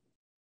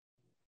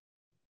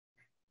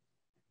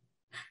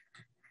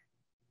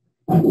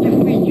 If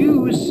we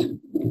use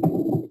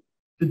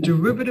the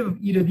derivative of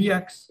e to the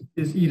x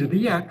is e to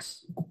the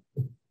x,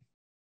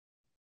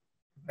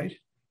 right?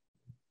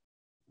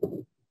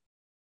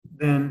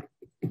 Then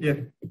if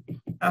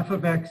f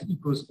of x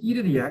equals e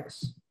to the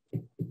x,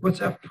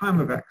 what's f prime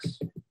of x?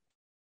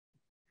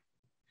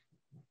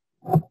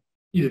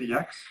 E to the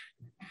x.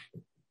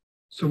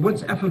 So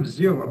what's f of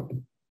 0?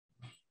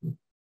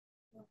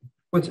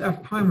 What's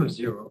f prime of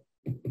 0?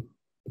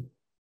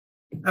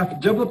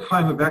 F double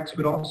prime of x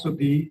would also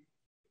be,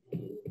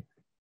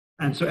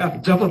 and so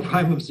f double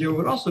prime of 0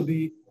 would also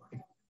be,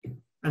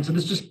 and so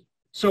this just,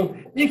 so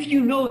if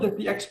you know that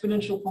the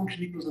exponential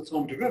function equals its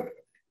own derivative,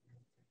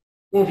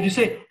 or if you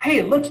say,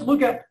 hey, let's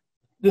look at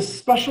this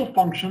special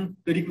function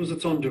that equals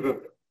its own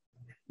derivative,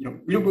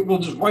 we'll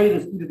just write it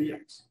as e to the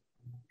x.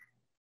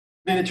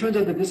 Then it turns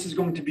out that this is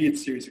going to be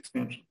its series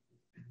expansion.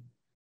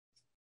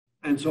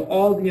 And so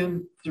all the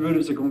n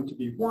derivatives are going to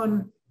be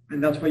 1,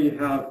 and that's why you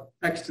have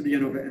x to the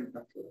n over n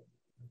factorial.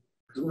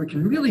 Because what we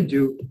can really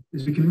do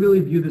is we can really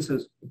view this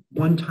as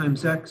 1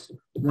 times x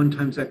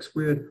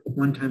squared,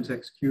 1 times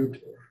x cubed,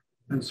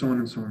 and so on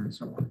and so on and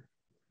so on.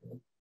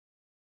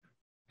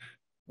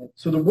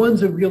 So the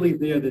ones are really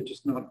there, they're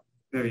just not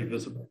very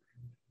visible.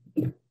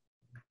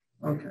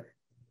 Okay.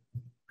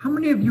 How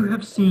many of you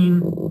have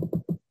seen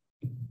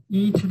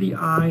e to the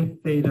I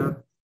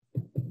theta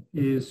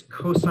is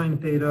cosine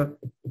theta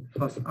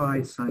plus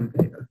I sine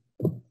theta?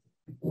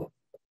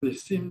 They've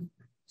seen,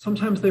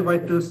 sometimes they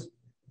write this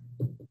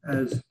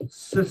as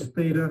cis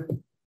theta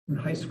in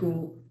high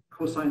school,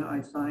 cosine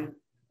I sine.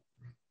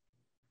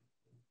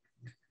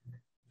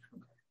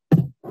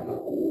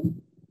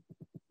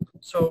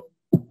 So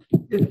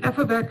if f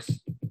of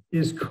x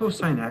is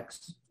cosine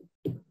x,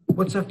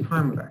 what's f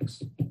prime of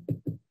x?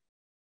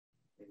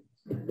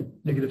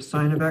 Negative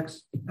sine of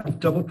x, f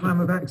double prime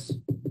of x,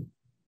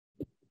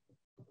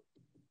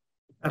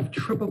 f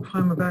triple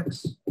prime of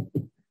x,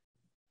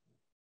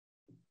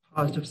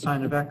 positive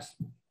sine of x,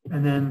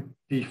 and then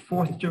the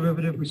fourth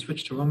derivative, we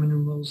switch to Roman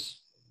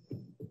numerals.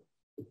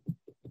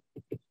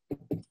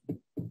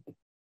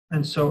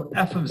 And so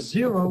f of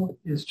 0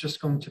 is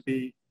just going to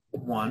be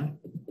 1.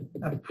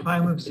 F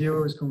prime of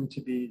 0 is going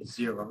to be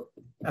 0.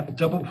 F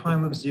double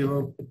prime of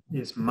 0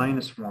 is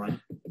minus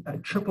 1.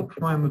 F triple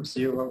prime of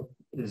 0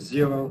 is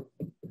 0.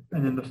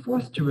 And then the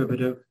fourth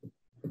derivative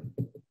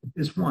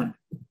is 1.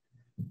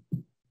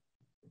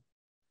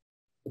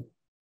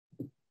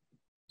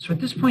 So at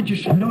this point, you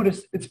should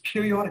notice it's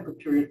periodic with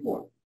period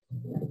 4.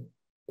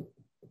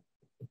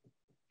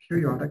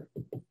 Periodic,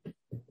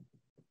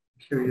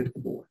 period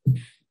 4.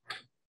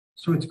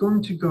 So it's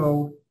going to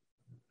go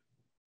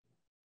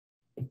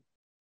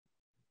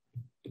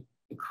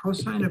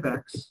cosine of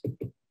x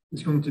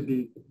is going to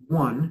be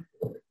 1,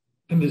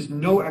 and there's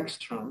no x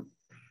term,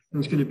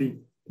 and it's going to be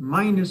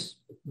minus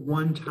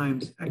 1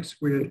 times x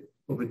squared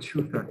over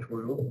 2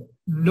 factorial,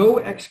 no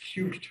x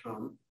cubed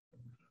term,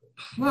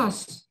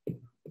 plus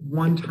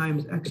 1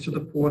 times x to the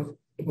 4th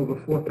over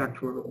 4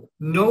 factorial,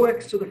 no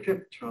x to the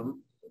 5th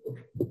term,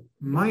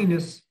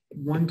 minus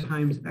 1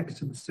 times x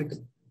to the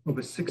 6th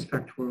over 6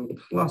 factorial,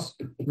 plus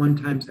 1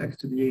 times x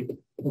to the 8th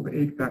over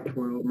 8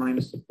 factorial,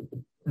 minus,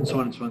 and so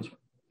on and so on and so on.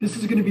 This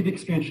is going to be the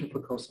expansion for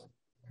cosine.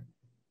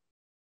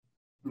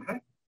 Okay?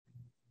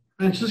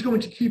 And it's just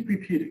going to keep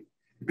repeating.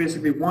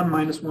 Basically 1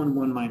 minus 1,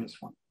 1 minus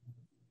 1.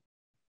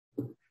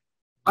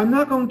 I'm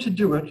not going to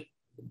do it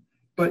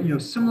But,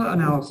 similar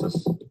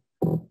analysis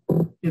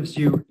gives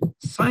you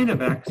sine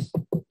of x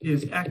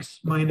is x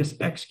minus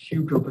x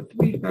cubed over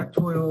 3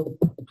 factorial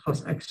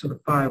plus x to the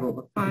 5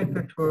 over 5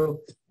 factorial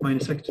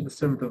minus x to the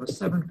 7th over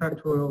 7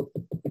 factorial,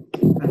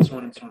 and so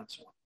on and so on and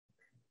so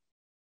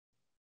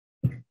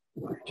on.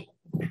 Right.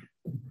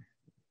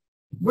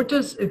 What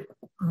does, if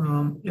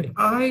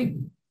I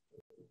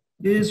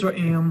is or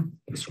am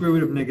the square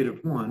root of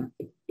 -1,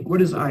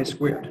 what is I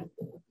squared?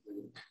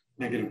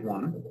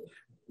 -1.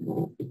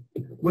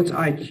 What's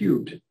I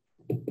cubed?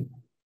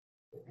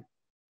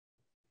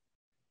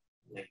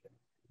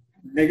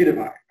 Negative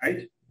I,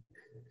 right?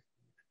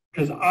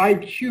 Because I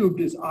cubed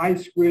is I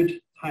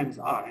squared times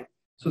I,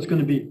 so it's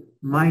going to be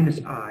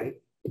minus I.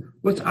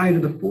 What's I to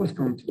the 4th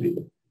going to be?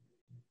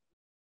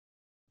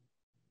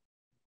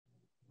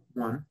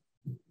 1.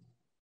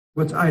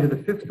 What's I to the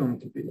 5th going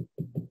to be?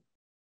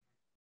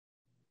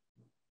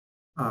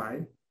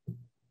 I.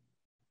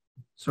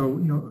 So,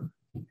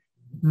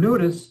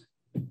 notice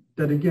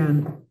that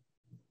again,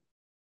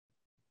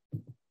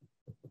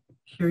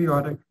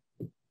 periodic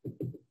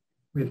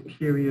with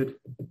period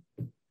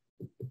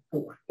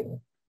 4.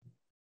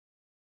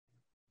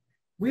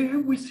 Where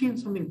have we seen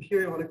something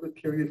periodic with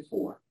period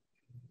 4?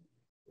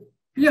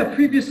 Yeah,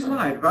 previous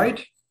slide,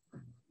 right?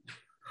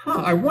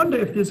 I wonder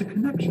if there's a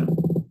connection.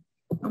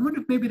 I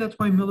wonder if maybe that's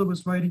why Miller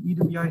was writing e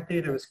to the I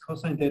theta as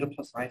cosine theta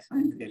plus I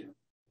sine theta.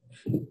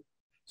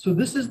 So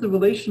this is the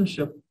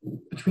relationship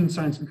between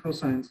sines and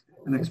cosines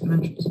and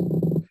exponentials.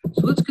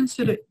 So let's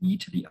consider e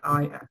to the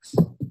ix.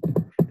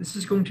 This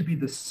is going to be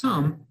the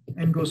sum,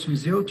 n goes from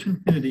 0 to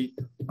infinity,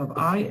 of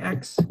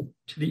ix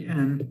to the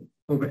n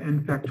over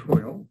n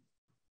factorial.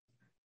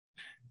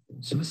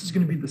 So this is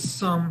going to be the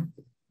sum,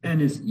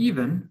 n is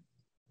even,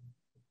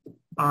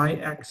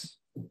 ix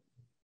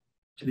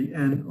to the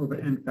n over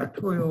n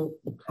factorial,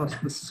 plus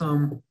the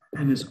sum,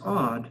 n is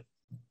odd,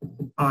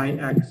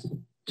 ix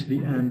to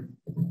the n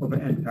over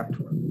n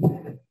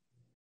factorial.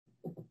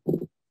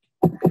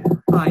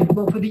 All right,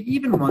 well, for the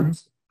even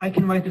ones, I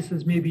can write this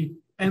as maybe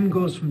m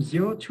goes from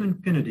 0 to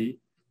infinity.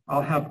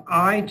 I'll have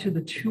I to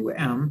the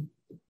 2m,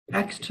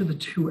 x to the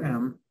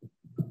 2m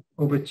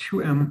over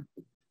 2m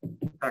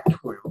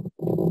factorial.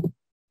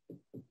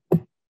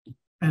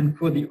 And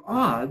for the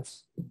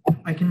odds,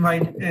 I can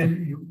write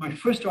n, my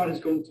first odd is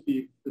going to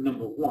be the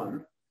number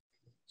 1.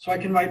 So I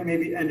can write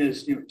maybe n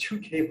is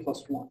 2k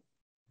plus 1.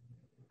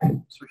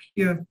 So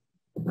here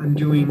I'm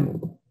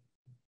doing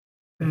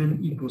n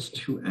equals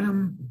 2m.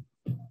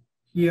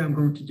 Here I'm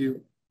going to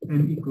do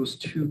n equals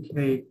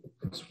 2k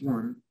plus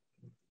 1.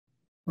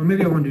 Or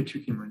maybe I want to do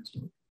 2k minus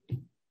 1.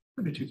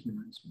 I'll do 2k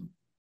minus 1.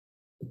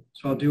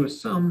 So I'll do a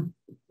sum.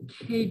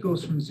 K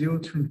goes from 0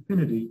 to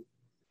infinity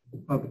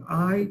of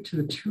I to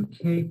the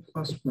 2k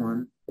plus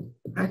 1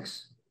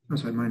 x,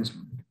 minus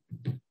 1.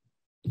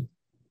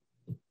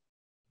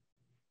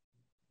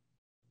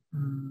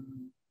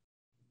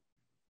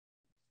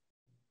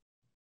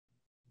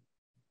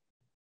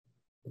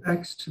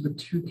 X to the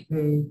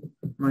 2k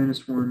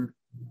minus 1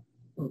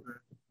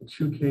 over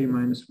 2k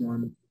minus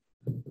 1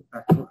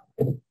 factorial.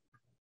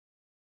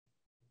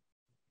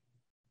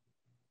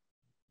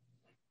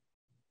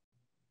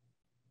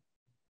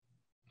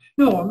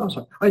 No, I'm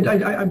sorry.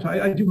 I'm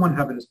sorry. I do want to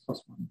have it as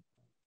plus 1.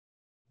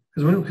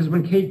 Because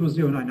when k equals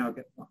 0, I now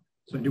get 1.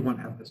 So I do want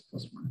to have this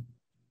plus 1.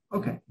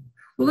 Okay.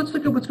 Well, let's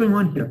look at what's going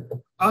on here.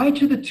 I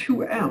to the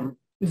 2m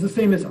is the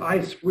same as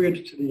I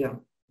squared to the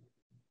m.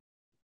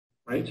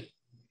 Right?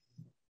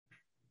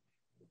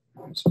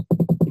 So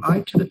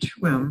I to the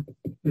 2m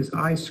is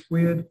I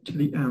squared to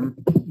the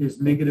m is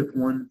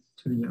 -1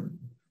 to the m.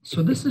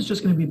 So this is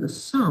just going to be the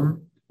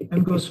sum,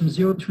 m goes from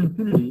 0 to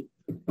infinity,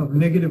 of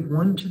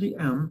 -1 to the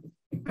m,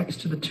 x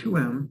to the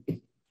 2m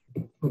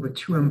over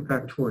 2m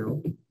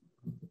factorial.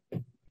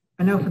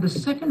 And now for the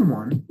second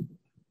one,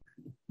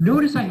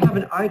 notice I have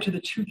an I to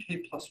the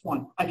 2k plus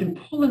 1. I can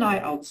pull an I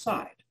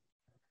outside.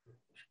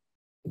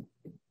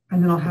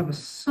 And then I'll have a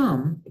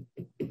sum,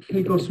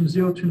 k goes from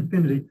 0 to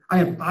infinity. I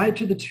have I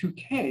to the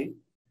 2k.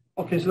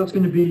 Okay, so that's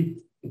going to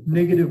be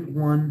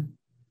 -1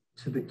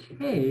 to the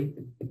k,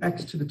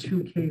 x to the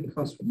 2k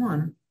plus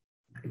 1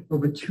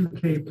 over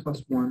 2k plus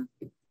 1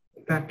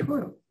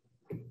 factorial.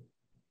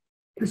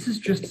 This is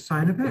just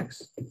sine of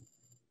x.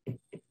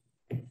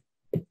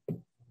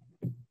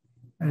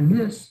 And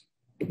this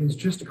is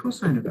just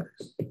cosine of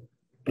x.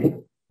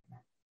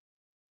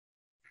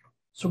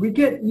 So we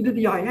get e to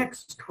the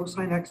ix is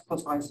cosine x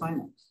plus I sine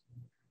x.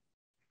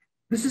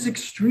 This is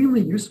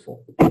extremely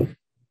useful.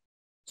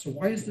 So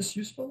why is this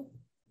useful?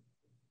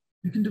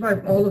 You can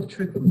derive all of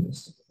trig from this.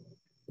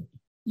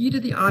 E to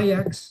the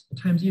ix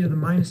times e to the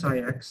minus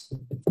ix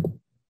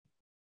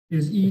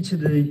is e to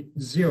the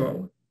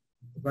 0,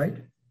 right?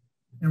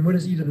 And what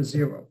is e to the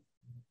 0?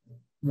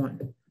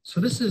 1.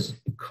 So this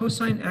is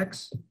cosine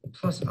x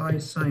plus I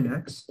sine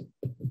x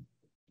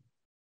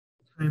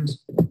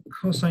times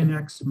cosine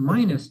x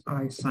minus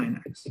I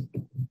sine x.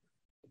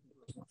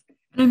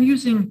 And I'm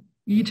using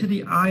e to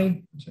the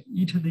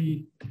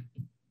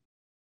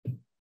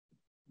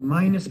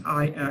minus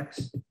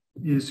ix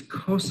is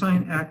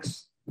cosine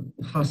x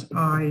plus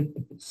I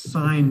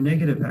sine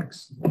negative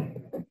x.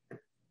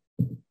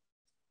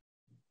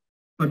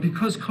 But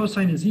because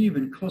cosine is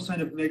even,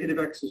 cosine of negative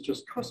x is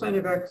just cosine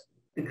of x.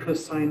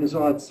 Because sine is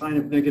odd, sine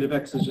of negative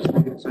x is just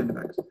negative sine of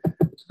x.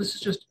 So this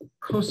is just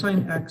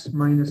cosine x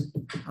minus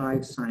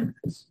I sine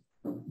x.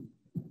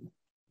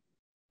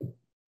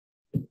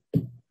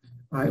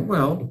 All right,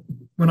 well,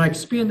 when I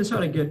expand this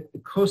out, I get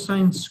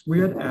cosine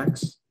squared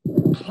x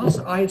plus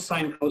I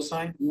sine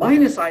cosine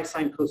minus I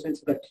sine cosine,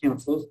 so that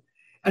cancels.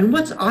 And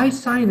what's I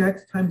sine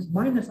x times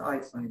minus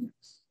I sine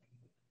x?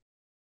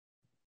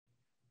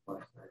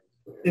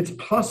 It's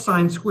plus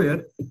sine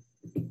squared.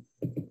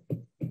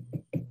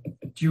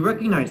 Do you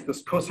recognize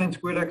this? Cosine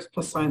squared x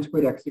plus sine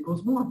squared x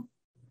equals 1.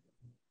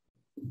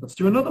 Let's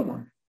do another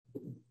one.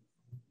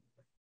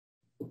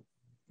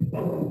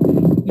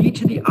 E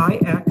to the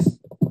ix,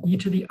 e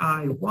to the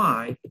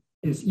iy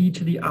is e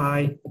to the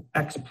I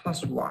x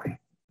plus y.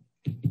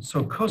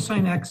 So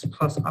cosine x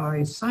plus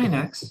I sine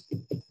x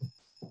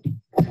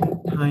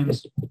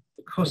times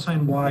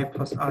cosine y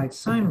plus I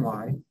sine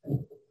y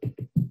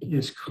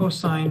is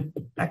cosine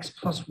x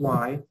plus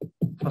y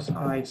plus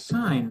I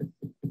sine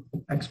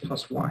x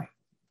plus y.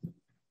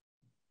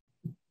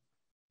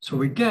 So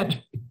we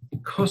get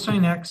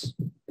cosine x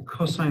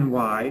cosine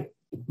y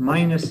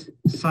minus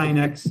sine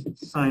x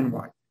sine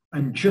y.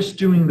 I'm just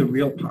doing the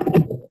real part.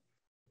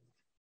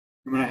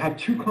 And when I have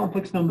two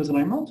complex numbers and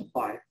I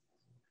multiply,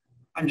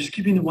 I'm just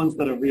keeping the ones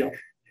that are real.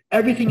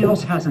 Everything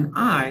else has an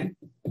I,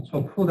 so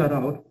I'll pull that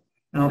out,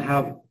 and I'll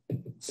have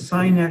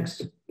sine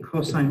x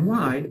cosine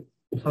y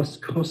plus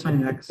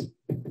cosine x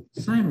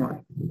sine y.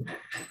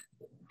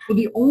 Well,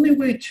 the only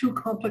way two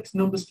complex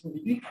numbers can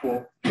be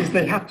equal is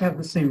they have to have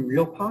the same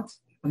real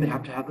parts and they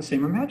have to have the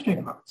same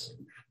imaginary parts.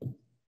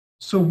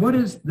 So what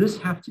does this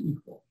have to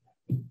equal?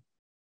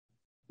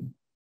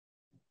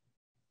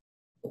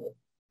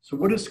 So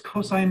what is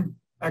cosine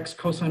x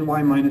cosine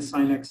y minus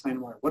sine x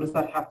sine y? What does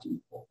that have to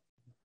equal?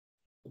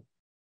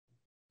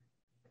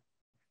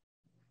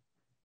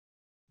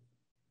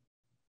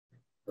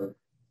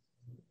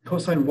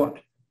 Cosine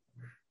what?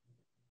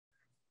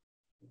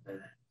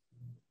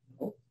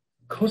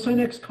 Cosine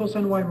x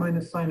cosine y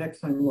minus sine x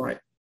sine y.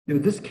 You know,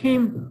 this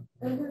came,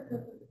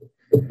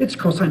 it's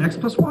cosine x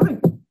plus y.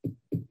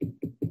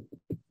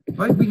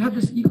 Right? We have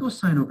this equal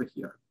sign over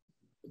here.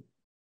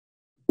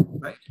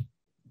 Right?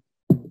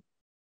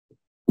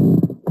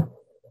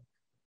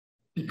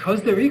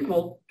 Because they're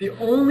equal, the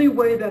only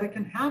way that it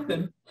can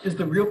happen is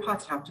the real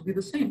parts have to be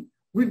the same.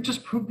 We've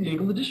just proved the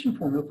angle addition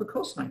formula for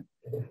cosine.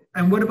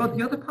 And what about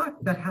the other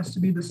part? That has to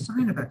be the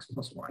sine of x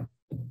plus y.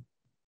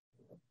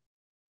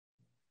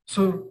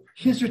 So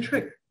here's your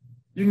trick.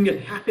 You can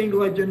get half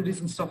angle identities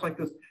and stuff like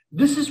this.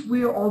 This is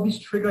where all these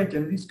trig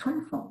identities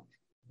come from.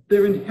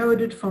 They're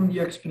inherited from the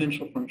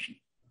exponential function.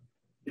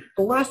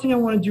 The last thing I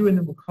want to do, and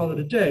then we'll call it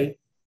a day,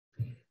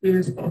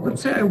 is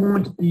let's say I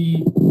want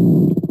the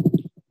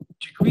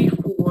degree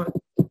 4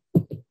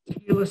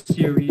 Taylor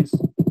series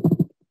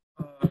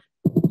of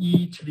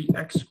e to the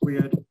x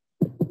squared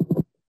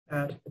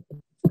at,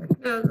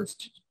 let's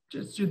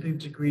just do the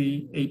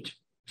degree 8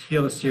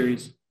 Taylor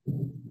series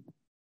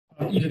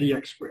of e to the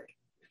x squared.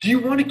 Do you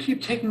want to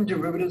keep taking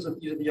derivatives of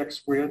e to the x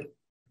squared?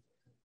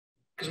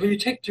 Because when you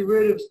take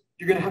derivatives,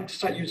 you're going to have to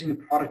start using the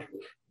product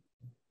rule.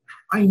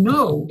 I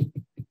know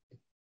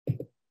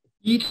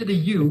e to the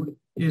u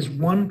is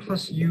 1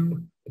 plus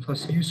u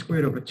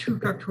squared over 2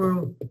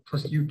 factorial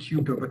plus u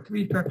cubed over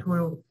 3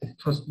 factorial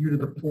plus u to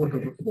the 4th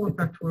over 4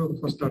 factorial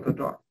plus dot dot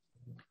dot.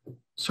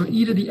 So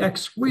e to the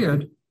x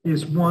squared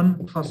is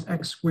 1 plus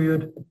x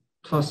squared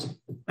plus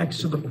x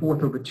to the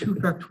 4th over 2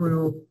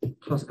 factorial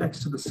plus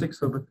x to the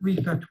 6th over 3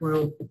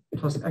 factorial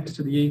plus x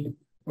to the 8th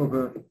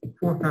over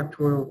 4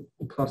 factorial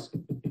plus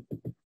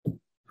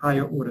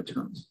higher order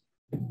terms.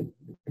 And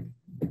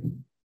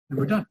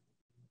we're done.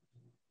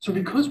 So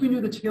because we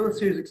knew the Taylor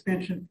series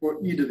expansion for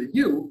e to the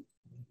u,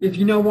 if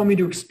you now want me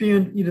to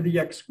expand e to the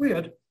x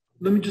squared,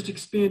 let me just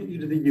expand e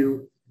to the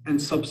u and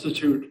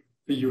substitute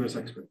the u as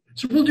x squared.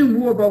 So we'll do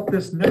more about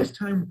this next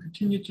time. We'll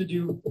continue to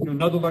do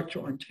another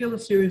lecture on Taylor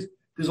series.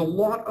 There's a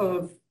lot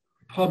of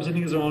problems. I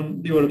think there's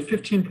on the order of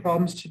 15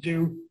 problems to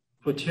do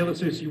for Taylor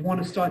series. So you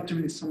want to start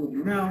doing some of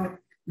them now.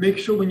 Make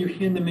sure when you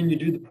hand them in, you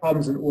do the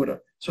problems in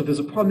order. So if there's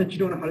a problem that you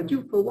don't know how to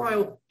do for a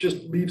while,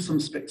 just leave some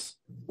space.